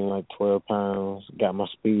I've gained like 12 pounds. Got my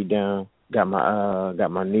speed down. Got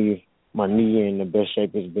my knee in the best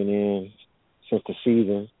shape it's been in since the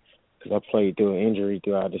season because I played through an injury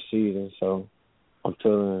throughout the season, so I'm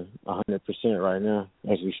feeling 100% right now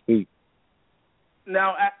as we speak.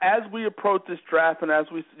 Now, as we approach this draft and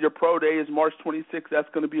your pro day is March 26th, that's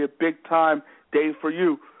going to be a big-time day for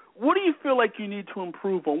you. What do you feel like you need to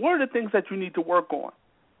improve on? What are the things that you need to work on?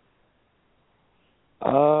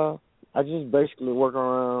 I just basically work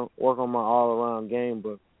on my all-around game,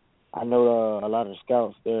 but I know a lot of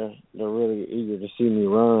scouts, they're really eager to see me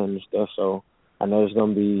run and stuff, so I know it's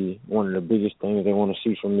going to be one of the biggest things they want to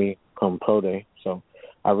see from me come pro day. So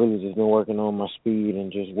I really just been working on my speed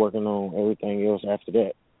and just working on everything else after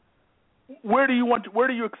that. Where do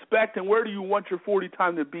you expect and where do you want your 40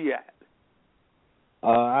 time to be at?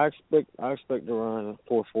 I expect to run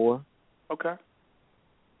 4.4. Okay.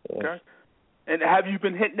 Yes. Okay. And have you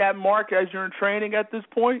been hitting that mark as you're in training at this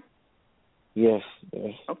point? Yes.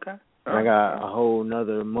 Okay. I got a whole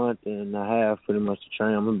another month and a half pretty much to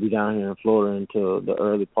train. I'm going to be down here in Florida until the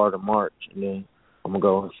early part of March, and then I'm going to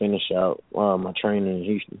go and finish out my training in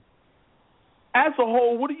Houston. As a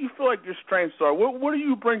whole, what do you feel like your strengths are? What do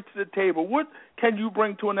you bring to the table? What can you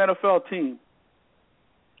bring to an NFL team?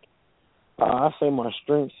 I say my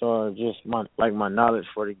strengths are just my knowledge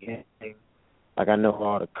for the game. Like I know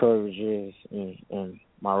all the coverages and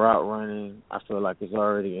my route running. I feel like it's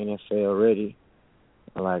already NFL ready.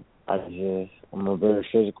 Like I'm a very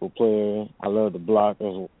physical player. I love to block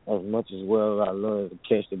as much as well as I love to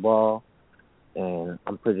catch the ball. And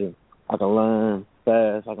I can learn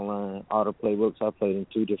fast. I can learn all the playbooks. I played in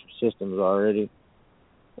 2 different systems already.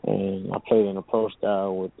 And I played in a pro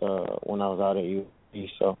style with when I was out at USC.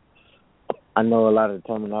 So I know a lot of the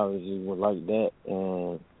terminology was like that.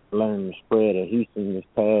 And learning the spread at Houston this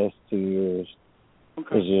past 2 years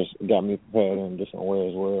has just got me prepared in a different way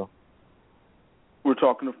as well. We're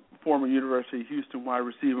talking to former University of Houston wide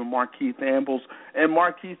receiver Markeith Ambles. And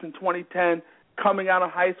Markeith, in 2010, coming out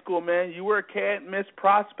of high school, man, you were a can't-miss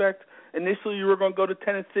prospect. Initially, you were going to go to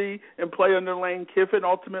Tennessee and play under Lane Kiffin.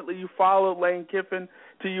 Ultimately, you followed Lane Kiffin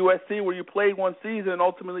to USC, where you played 1 season and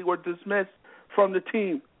ultimately were dismissed from the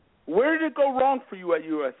team. Where did it go wrong for you at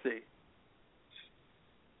USC?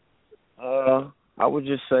 I would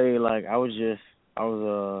just say, like, I was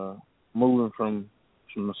moving from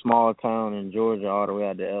a small town in Georgia all the way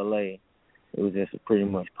out to L.A. It was just a pretty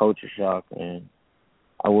much culture shock, and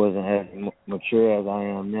I wasn't as mature as I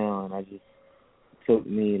am now, and it took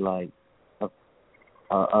me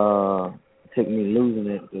losing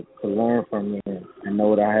it to learn from it and know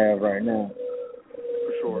what I have right now.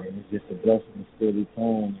 For sure. And it's just a blessing to still be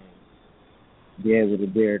playing and be able to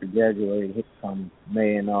dare to graduate, hit come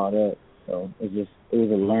May and all that. So it was a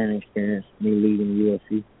learning experience, me leaving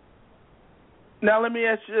USC. Now, let me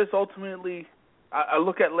ask you this. Ultimately, I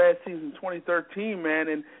look at last season, 2013, man,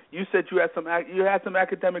 and you said you had some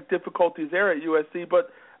academic difficulties there at USC, but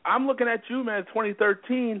I'm looking at you, man,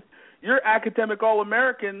 2013, you're academic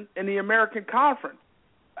All-American in the American Conference.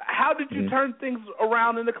 How did you turn things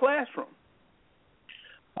around in the classroom?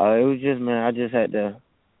 It was just, man, I just had to,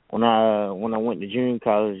 when I went to junior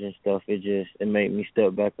college and stuff, it made me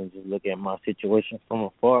step back and just look at my situation from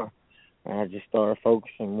afar. And I just started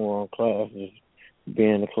focusing more on class, just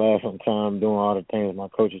being in the class on time, doing all the things my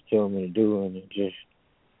coaches tell me to do, and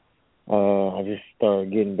I just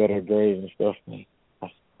started getting better grades and stuff. And I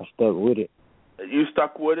stuck with it. You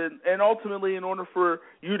stuck with it, and ultimately, in order for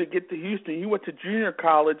you to get to Houston, you went to junior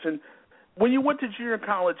college. And when you went to junior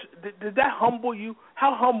college, did that humble you?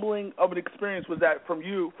 How humbling of an experience was that for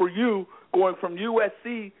you going from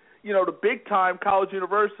USC, the big-time college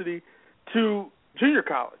university, to junior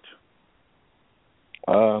college?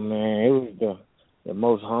 Man, it was the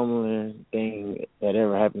most humbling thing that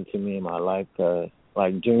ever happened to me in my life. Cause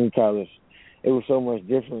like junior college, it was so much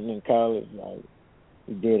different than college. Like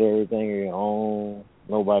you did everything on your own.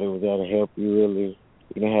 Nobody was there to help you really.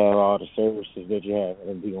 You didn't have all the services that you have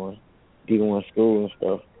in D1 school and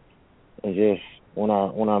stuff. And just when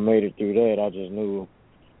I made it through that, I just knew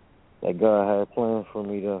that God had plans for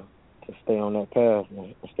me to stay on that path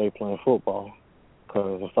and stay playing football.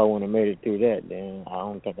 Because if I wouldn't have made it through that, then I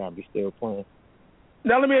don't think I'd be still playing.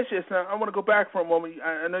 Now, let me ask you this. I want to go back for a moment.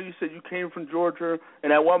 I know you said you came from Georgia,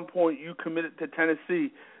 and at one point you committed to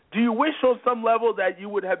Tennessee. Do you wish on some level that you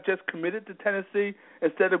would have just committed to Tennessee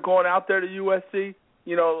instead of going out there to USC?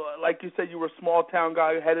 Like you said, you were a small-town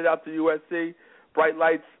guy headed out to USC, bright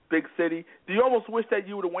lights, big city. Do you almost wish that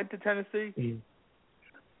you would have went to Tennessee? Mm-hmm.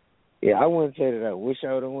 Yeah, I wouldn't say that I wish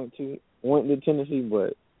I would have went to Tennessee,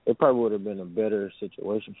 but it probably would have been a better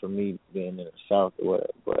situation for me being in the South or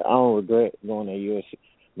whatever. But I don't regret going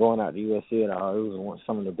out to USC at all. It was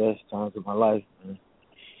some of the best times of my life. And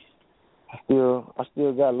I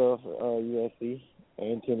still got love for USC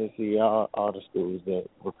and Tennessee, all the schools that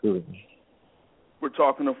recruited me. We're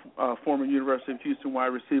talking to former University of Houston wide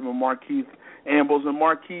receiver Markeith Ambles. And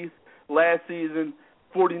Markeith, last season,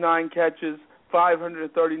 49 catches,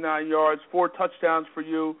 539 yards, 4 touchdowns for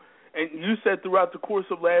you. And you said throughout the course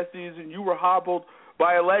of last season you were hobbled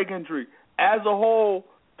by a leg injury. As a whole,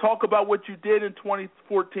 talk about what you did in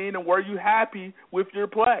 2014 and were you happy with your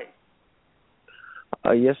play?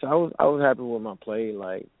 Yes, I was happy with my play,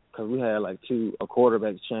 because we had a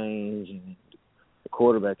quarterback change and the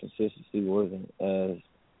quarterback consistency wasn't as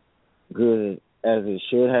good as it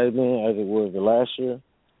should have been as it was the last year.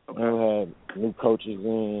 Okay. And we had new coaches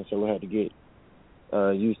in, so we had to get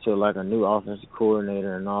used to a new offensive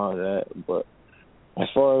coordinator and all that. But as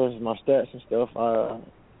far as my stats and stuff,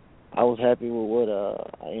 I was happy with what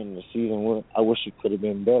I ended the season with. I wish it could have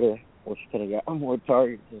been better. Wish I could have got more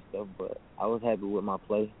targets and stuff, but I was happy with my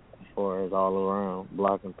play as far as all around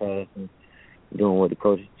blocking, passing, doing what the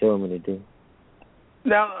coaches tell me to do.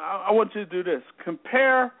 Now, I want you to do this.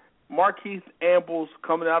 Compare Markeith Ambles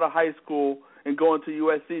coming out of high school and going to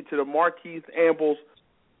USC to the Markeith Ambles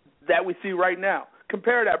that we see right now.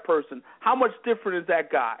 Compare that person. How much different is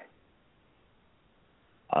that guy?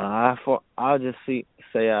 I'll just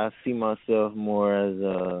say I see myself more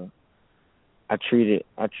as I treat it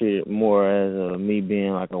more as me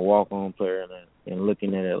being like a walk-on player and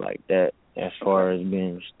looking at it like that. As far as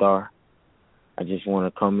being a star, I just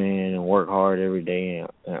want to come in and work hard every day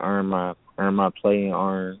and earn my play and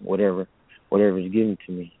earn whatever's given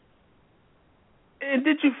to me. And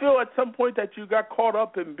did you feel at some point that you got caught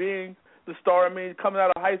up in being the star? I mean, coming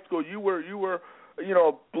out of high school, you were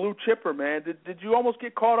a blue chipper, man. Did you almost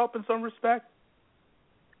get caught up in some respect?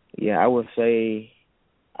 Yeah, I would say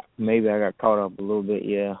maybe I got caught up a little bit.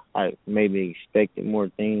 Yeah, I maybe expected more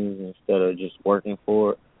things instead of just working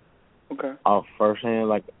for it. Okay. Off firsthand,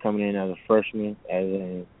 like coming in as a freshman, as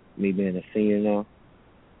in me being a senior now.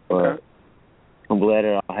 But okay. I'm glad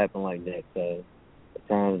it all happened like that because the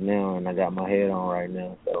time's now and I got my head on right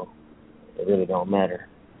now, so it really don't matter.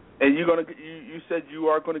 And you said you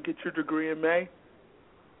are going to get your degree in May?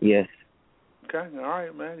 Yes. Okay, all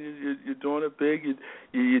right, man. You're doing it big.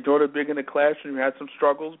 You're doing it big in the classroom. You had some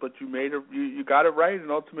struggles, but you made it. You got it right,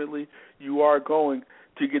 and ultimately you are going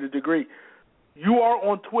to get a degree. You are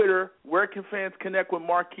on Twitter. Where can fans connect with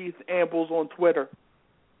Markeith Ambles on Twitter?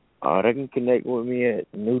 They can connect with me at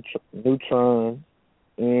Neutron,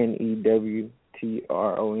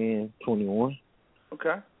 NEWTRON 21.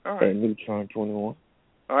 Okay, all right. At Neutron 21.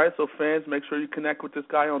 All right, so fans, make sure you connect with this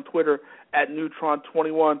guy on Twitter at Neutron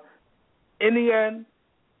 21. In the end,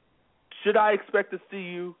 should I expect to see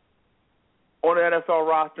you on the NFL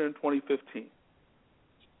roster in 2015?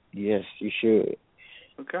 Yes, you should.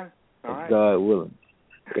 Okay. All right. God willing.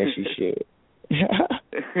 Yes, you should.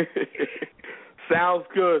 Sounds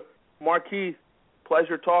good. Markeith,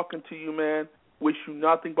 pleasure talking to you, man. Wish you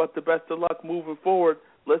nothing but the best of luck moving forward.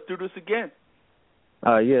 Let's do this again.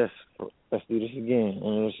 Yes, let's do this again.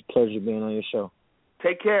 And it's a pleasure being on your show.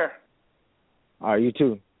 Take care. All right, you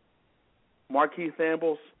too. Markeith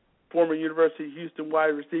Ambles, former University of Houston wide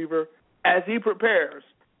receiver, as he prepares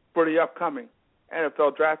for the upcoming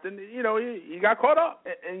NFL draft. And, he got caught up.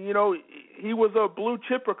 And, he was a blue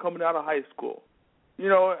chipper coming out of high school.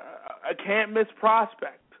 A can't-miss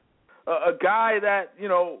prospect. A guy that,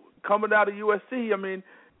 coming out of USC, I mean,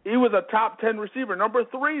 he was a top 10 receiver, number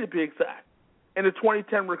 3 to be exact, in the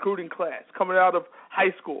 2010 recruiting class coming out of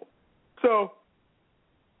high school. So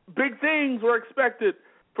big things were expected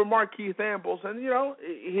for Markeith Ambles. And,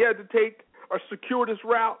 he had to take a circuitous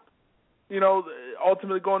route,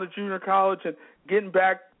 ultimately going to junior college and getting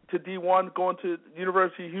back to D1, going to the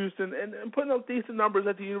University of Houston, and putting up decent numbers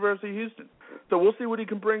at the University of Houston. So we'll see what he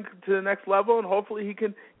can bring to the next level, and hopefully he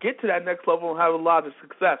can get to that next level and have a lot of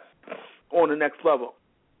success on the next level.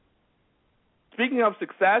 Speaking of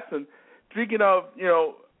success and speaking of,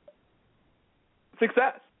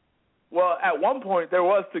 success, well, at one point there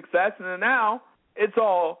was success, and then now it's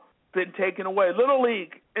all been taken away. Little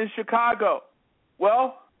League in Chicago,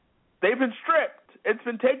 well, they've been stripped. It's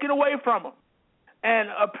been taken away from them. And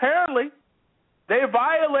apparently they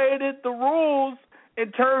violated the rules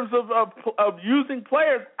in terms of using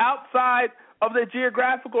players outside of their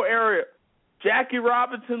geographical area. Jackie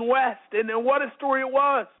Robinson West, and what a story it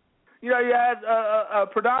was. You had a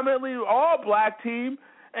predominantly all-black team,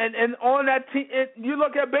 and on that team, you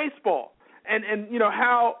look at baseball, and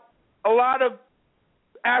how a lot of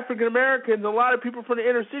African Americans, a lot of people from the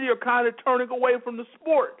inner city are kind of turning away from the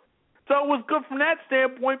sport. So it was good from that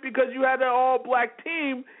standpoint because you had an all-black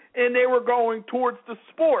team, and they were going towards the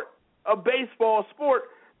sport of baseball, a sport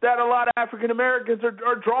that a lot of African Americans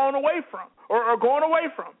are drawn away from or are going away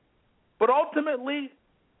from. But ultimately,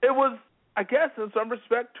 it was, I guess, in some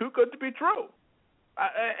respect, too good to be true.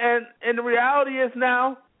 And the reality is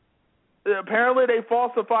now, apparently they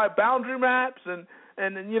falsified boundary maps, and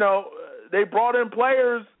they brought in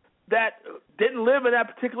players that didn't live in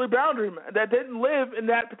that particular boundary map, that didn't live in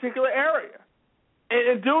that particular area.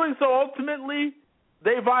 And in doing so, ultimately,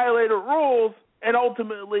 they violated rules, and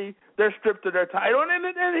ultimately they're stripped of their title.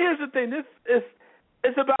 And here's the thing: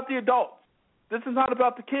 it's about the adults. This is not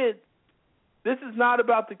about the kids. This is not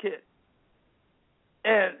about the kids.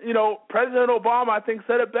 And, President Obama, I think,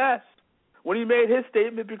 said it best when he made his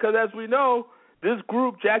statement, because as we know, this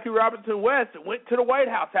group, Jackie Robinson West, went to the White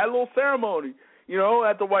House, had a little ceremony,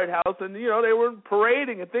 at the White House, and, they were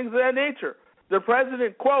parading and things of that nature. The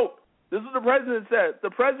president, quote, this is what the president said, the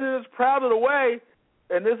president is proud of the way,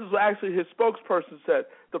 and this is what actually his spokesperson said,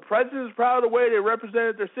 the president is proud of the way they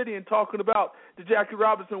represented their city in talking about the Jackie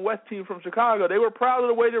Robinson West team from Chicago. They were proud of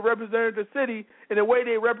the way they represented the city and the way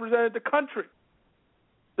they represented the country.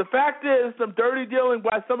 The fact is, some dirty dealing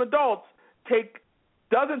by some adults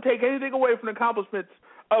doesn't take anything away from the accomplishments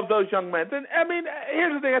of those young men. And, I mean,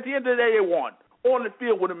 here's the thing. At the end of the day, they won. On the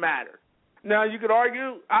field when it mattered. Now, you could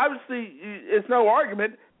argue, obviously, it's no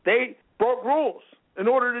argument, they broke rules in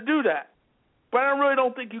order to do that. but I really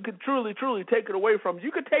don't think you could truly take it away from them.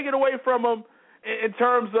 You could take it away from them in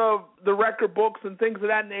terms of the record books and things of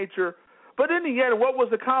that nature, but in the end, what was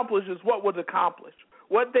accomplished is what was accomplished.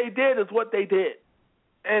 What they did is what they did.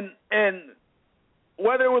 And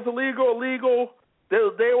whether it was illegal,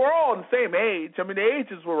 they were all the same age. I mean, the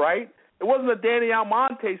ages were right. It wasn't a Danny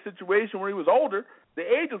Almonte situation where he was older. The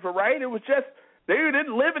ages were right. It was just they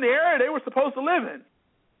didn't live in the area they were supposed to live in.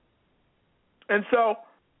 And so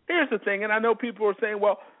here's the thing, and I know people are saying,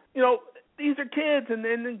 well, you know, these are kids,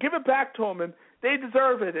 and give it back to them, and they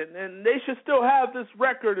deserve it, and they should still have this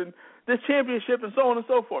record and this championship and so on and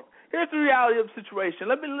so forth. Here's the reality of the situation.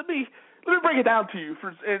 Let me break it down to you,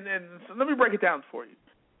 and let me break it down for you.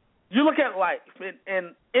 You look at life,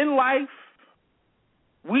 and in life,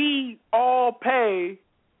 we all pay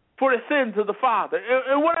for the sins of the father.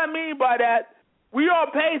 And what I mean by that, we all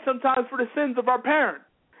pay sometimes for the sins of our parents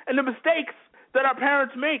and the mistakes that our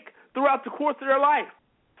parents make throughout the course of their life.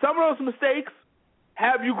 Some of those mistakes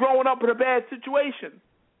have you growing up in a bad situation.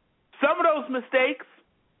 Some of those mistakes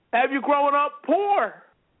have you growing up poor.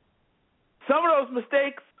 Some of those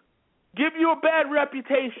mistakes give you a bad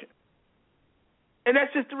reputation. And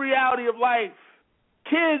that's just the reality of life.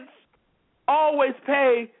 Kids always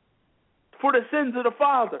pay for the sins of the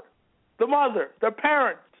father, the mother, their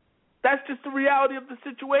parents. That's just the reality of the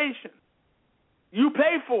situation. You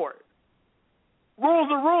pay for it. Rules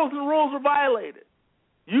are rules, and rules are violated.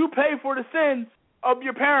 You pay for the sins of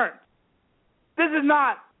your parents. This is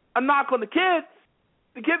not a knock on the kids.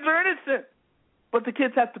 The kids are innocent, but the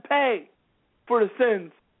kids have to pay for the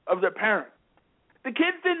sins of their parents. The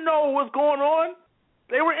kids didn't know what was going on.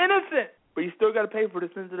 They were innocent, but you still got to pay for the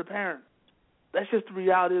sins of the parents. That's just the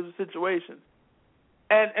reality of the situation.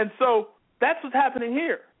 And so that's what's happening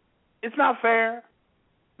here. It's not fair.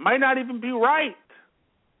 Might not even be right,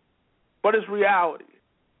 but it's reality.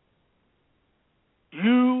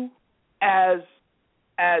 You as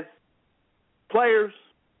players,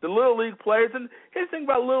 the Little League players, and here's the thing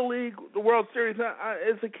about Little League, the World Series,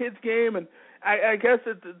 it's a kid's game, and I guess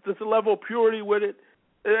there's a level of purity with it.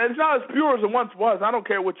 It's not as pure as it once was. I don't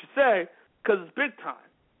care what you say, because it's big time.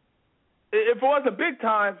 If it wasn't big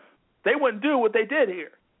time, they wouldn't do what they did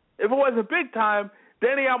here. If it wasn't big time,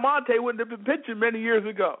 Danny Almonte wouldn't have been pitching many years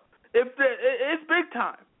ago. It's big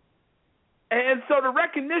time. And so the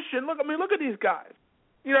recognition, look at these guys.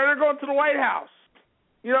 You know, they're going to the White House.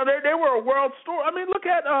 You know, they were a world star. I mean, look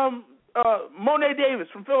at Monet Davis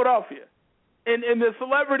from Philadelphia and the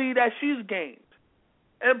celebrity that she's gained.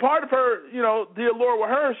 And part of her, you know, the allure with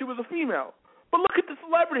her, she was a female. But look at the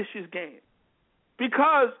celebrity she's gained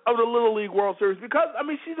because of the Little League World Series. Because, I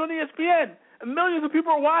mean, she's on ESPN, and millions of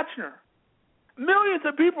people are watching her. Millions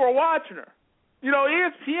of people are watching her. You know,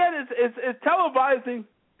 ESPN is televising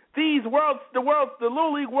the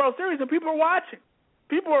Little League World Series, and people are watching.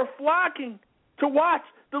 People are flocking to watch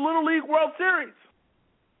the Little League World Series.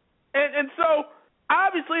 And so,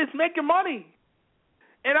 obviously, it's making money.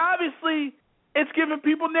 And obviously, it's giving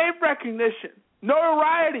people name recognition,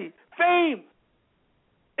 notoriety, fame.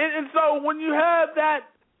 And so when you have that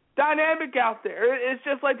dynamic out there, it's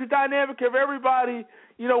just like the dynamic of everybody,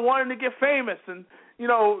 you know, wanting to get famous. And, you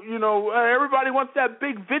know, everybody wants that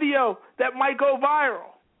big video that might go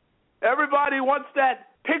viral. Everybody wants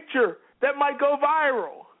that picture that might go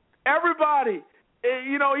viral. Everybody,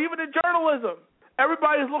 you know, even in journalism,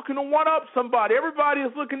 everybody is looking to one-up somebody. Everybody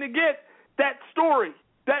is looking to get that story,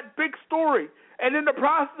 that big story. And in the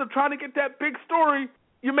process of trying to get that big story,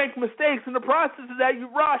 you make mistakes. In the process of that, you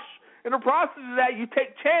rush. In the process of that, you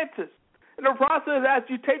take chances. In the process of that,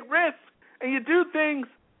 you take risks. And you do things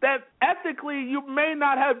that ethically you may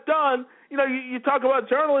not have done. You know, you talk about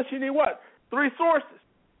journalists, you need what? 3 sources.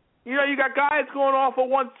 You know, you got guys going off of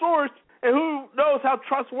one source, and who knows how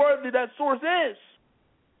trustworthy that source is.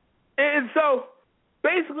 And so,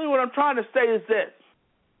 basically what I'm trying to say is this.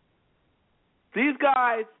 These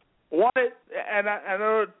guys wanted, and I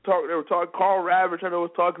know they were talking, Carl Ravitch, I know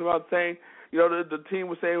was talking about saying, you know, the team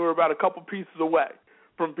was saying we're about a couple pieces away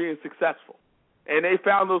from being successful. And they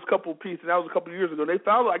found those couple pieces, and that was a couple of years ago.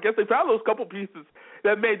 I guess they found those couple pieces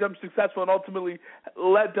that made them successful and ultimately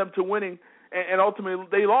led them to winning. And ultimately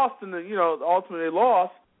they lost ultimately they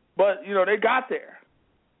lost, but, you know, they got there.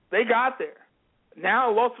 They got there.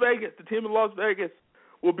 Now Las Vegas, the team in Las Vegas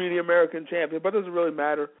will be the American champion, but it doesn't really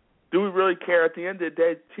matter. Do we really care? At the end of the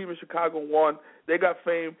day, the team in Chicago won. They got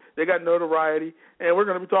fame. They got notoriety. And we're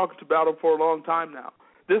going to be talking about them for a long time now.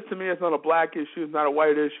 This, to me, is not a black issue. It's not a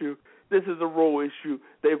white issue. This is a rule issue.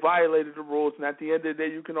 They violated the rules, and at the end of the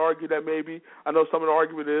day, you can argue that maybe, I know some of the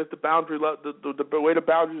argument is the boundary, the way the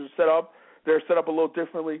boundaries are set up, they're set up a little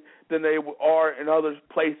differently than they are in other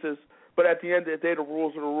places. But at the end of the day, the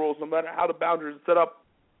rules are the rules. No matter how the boundaries are set up,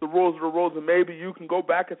 the rules are the rules, and maybe you can go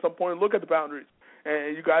back at some point and look at the boundaries,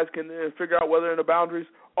 and you guys can figure out whether the boundaries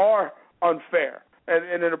are unfair.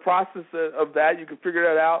 And in the process of that, you can figure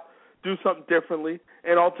that out, do something differently,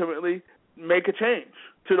 and ultimately make a change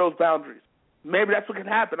to those boundaries. Maybe that's what can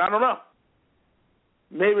happen. I don't know.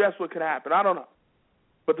 Maybe that's what can happen. I don't know.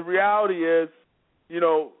 But the reality is,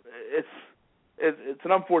 it's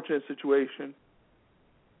an unfortunate situation.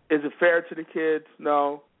 Is it fair to the kids?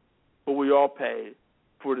 No. But we all pay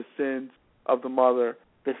for the sins of the mother,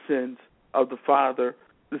 the sins of the father,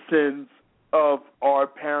 the sins of our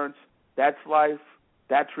parents. That's life.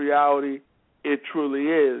 That's reality. It truly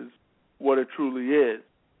is what it truly is.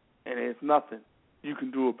 And there's nothing you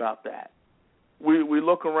can do about that. We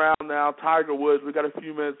look around now, Tiger Woods, we got a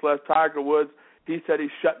few minutes left. Tiger Woods, he said he's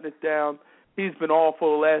shutting it down. He's been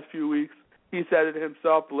awful the last few weeks. He said it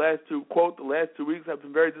himself, the last 2 weeks have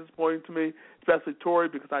been very disappointing to me, especially Torrey,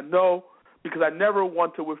 because I never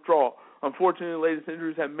want to withdraw. Unfortunately, the latest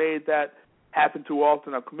injuries have made that happen too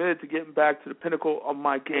often. I'm committed to getting back to the pinnacle of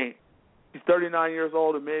my game. He's 39 years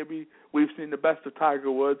old, and maybe we've seen the best of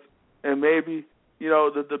Tiger Woods, and maybe,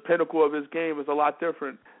 the pinnacle of his game is a lot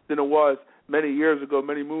different than it was many years ago,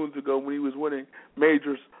 many moons ago, when he was winning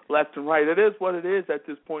majors left and right. It is what it is at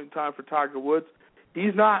this point in time for Tiger Woods.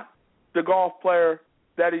 He's not the golf player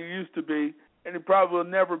that he used to be, and he probably will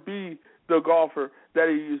never be the golfer that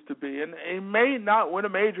he used to be. And he may not win a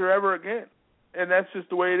major ever again, and that's just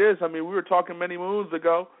the way it is. I mean, we were talking many moons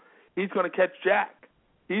ago, he's going to catch Jack.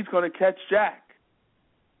 He's going to catch Jack.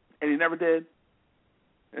 And he never did.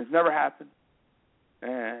 And it's never happened.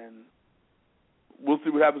 And we'll see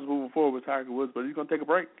what happens moving forward with Tiger Woods, but he's going to take a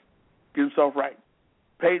break, get himself right.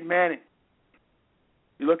 Peyton Manning.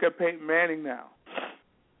 You look at Peyton Manning now,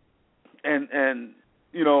 and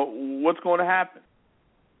what's going to happen?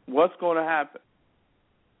 What's going to happen?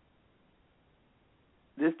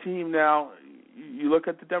 This team now, you look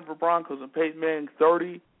at the Denver Broncos, and Peyton Manning,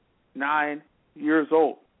 39 years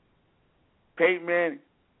old. Peyton Manning,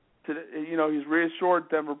 he's reassured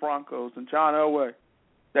Denver Broncos and John Elway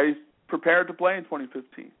that he's prepared to play in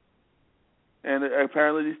 2015. And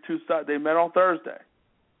apparently these two, they met on Thursday.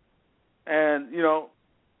 And,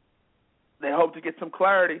 they hope to get some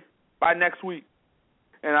clarity by next week.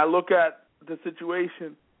 And I look at the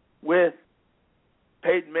situation with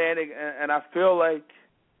Peyton Manning, and I feel like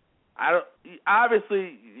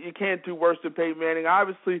obviously you can't do worse than Peyton Manning.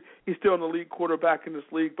 Obviously he's still an elite quarterback in this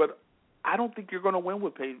league, but I don't think you're going to win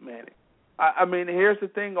with Peyton Manning. I mean, here's the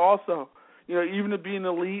thing also. Even to being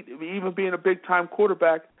elite, even being a big-time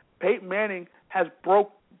quarterback, Peyton Manning has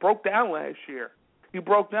broke down last year. He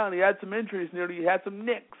broke down. He had some injuries. He had some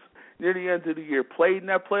nicks near the end of the year. Played in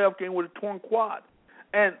that playoff game with a torn quad.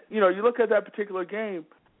 And, you look at that particular game,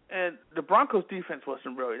 and the Broncos' defense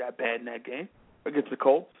wasn't really that bad in that game against the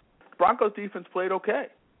Colts. The Broncos' defense played okay.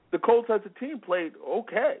 The Colts as a team played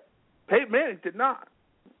okay. Peyton Manning did not.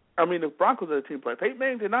 I mean, the Broncos as a team played. Peyton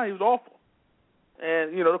Manning did not. He was awful.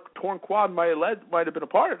 And, the torn quad might have been a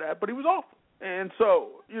part of that, but he was awful. And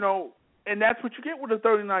so, and that's what you get with a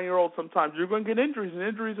 39-year-old sometimes. You're going to get injuries, and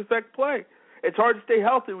injuries affect play. It's hard to stay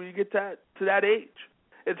healthy when you get to that age.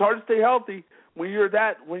 It's hard to stay healthy when you're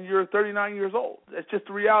 39 years old. It's just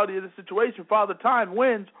the reality of the situation. Father Time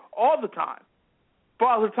wins all the time.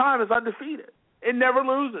 Father Time is undefeated. It never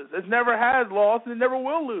loses. It never has lost, and it never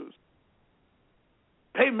will lose.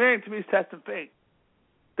 Peyton Manning, to me, is testing fate.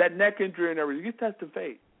 That neck injury and everything, he's testing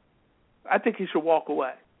fate. I think he should walk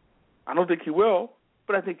away. I don't think he will,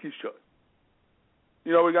 but I think he should.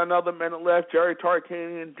 We got another minute left. Jerry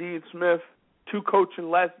Tarkanian and Dean Smith, two coaching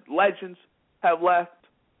legends, have left.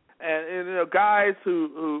 And guys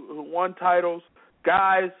who won titles,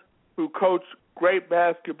 guys who coach great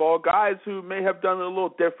basketball, guys who may have done it a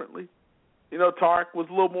little differently. Tark was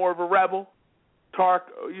a little more of a rebel. Tark,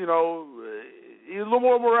 he's a little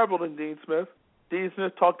more of a rebel than Dean Smith. Dean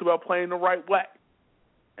Smith talked about playing the right way.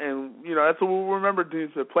 And, that's what we'll remember Dean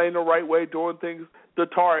Smith, playing the right way, doing things the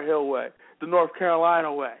Tar Heel way, the North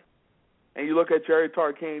Carolina way. And you look at Jerry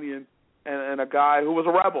Tarkanian and a guy who was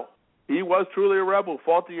a rebel. He was truly a rebel,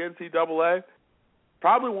 fought the NCAA.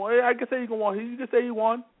 Probably won. I can say you can say he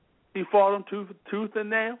won. He fought him tooth and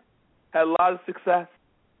nail, had a lot of success.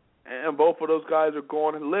 And both of those guys are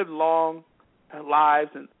gone and lived long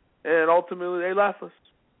lives, and ultimately they left us.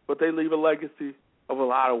 But they leave a legacy of a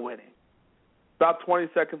lot of winning. About 20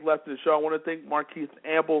 seconds left in the show. I want to thank Marquise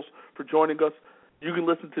Ambles for joining us. You can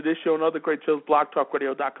listen to this show and other great shows,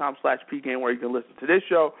 blogtalkradio.com/pgame, where you can listen to this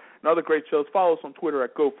show and other great shows. Follow us on Twitter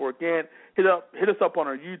at Go4It. Hit us up on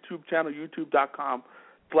our YouTube channel,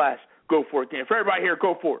 youtube.com/Go4It. For everybody here,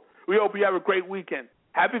 go for it. We hope you have a great weekend.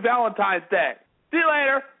 Happy Valentine's Day. See you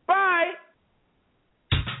later. Bye.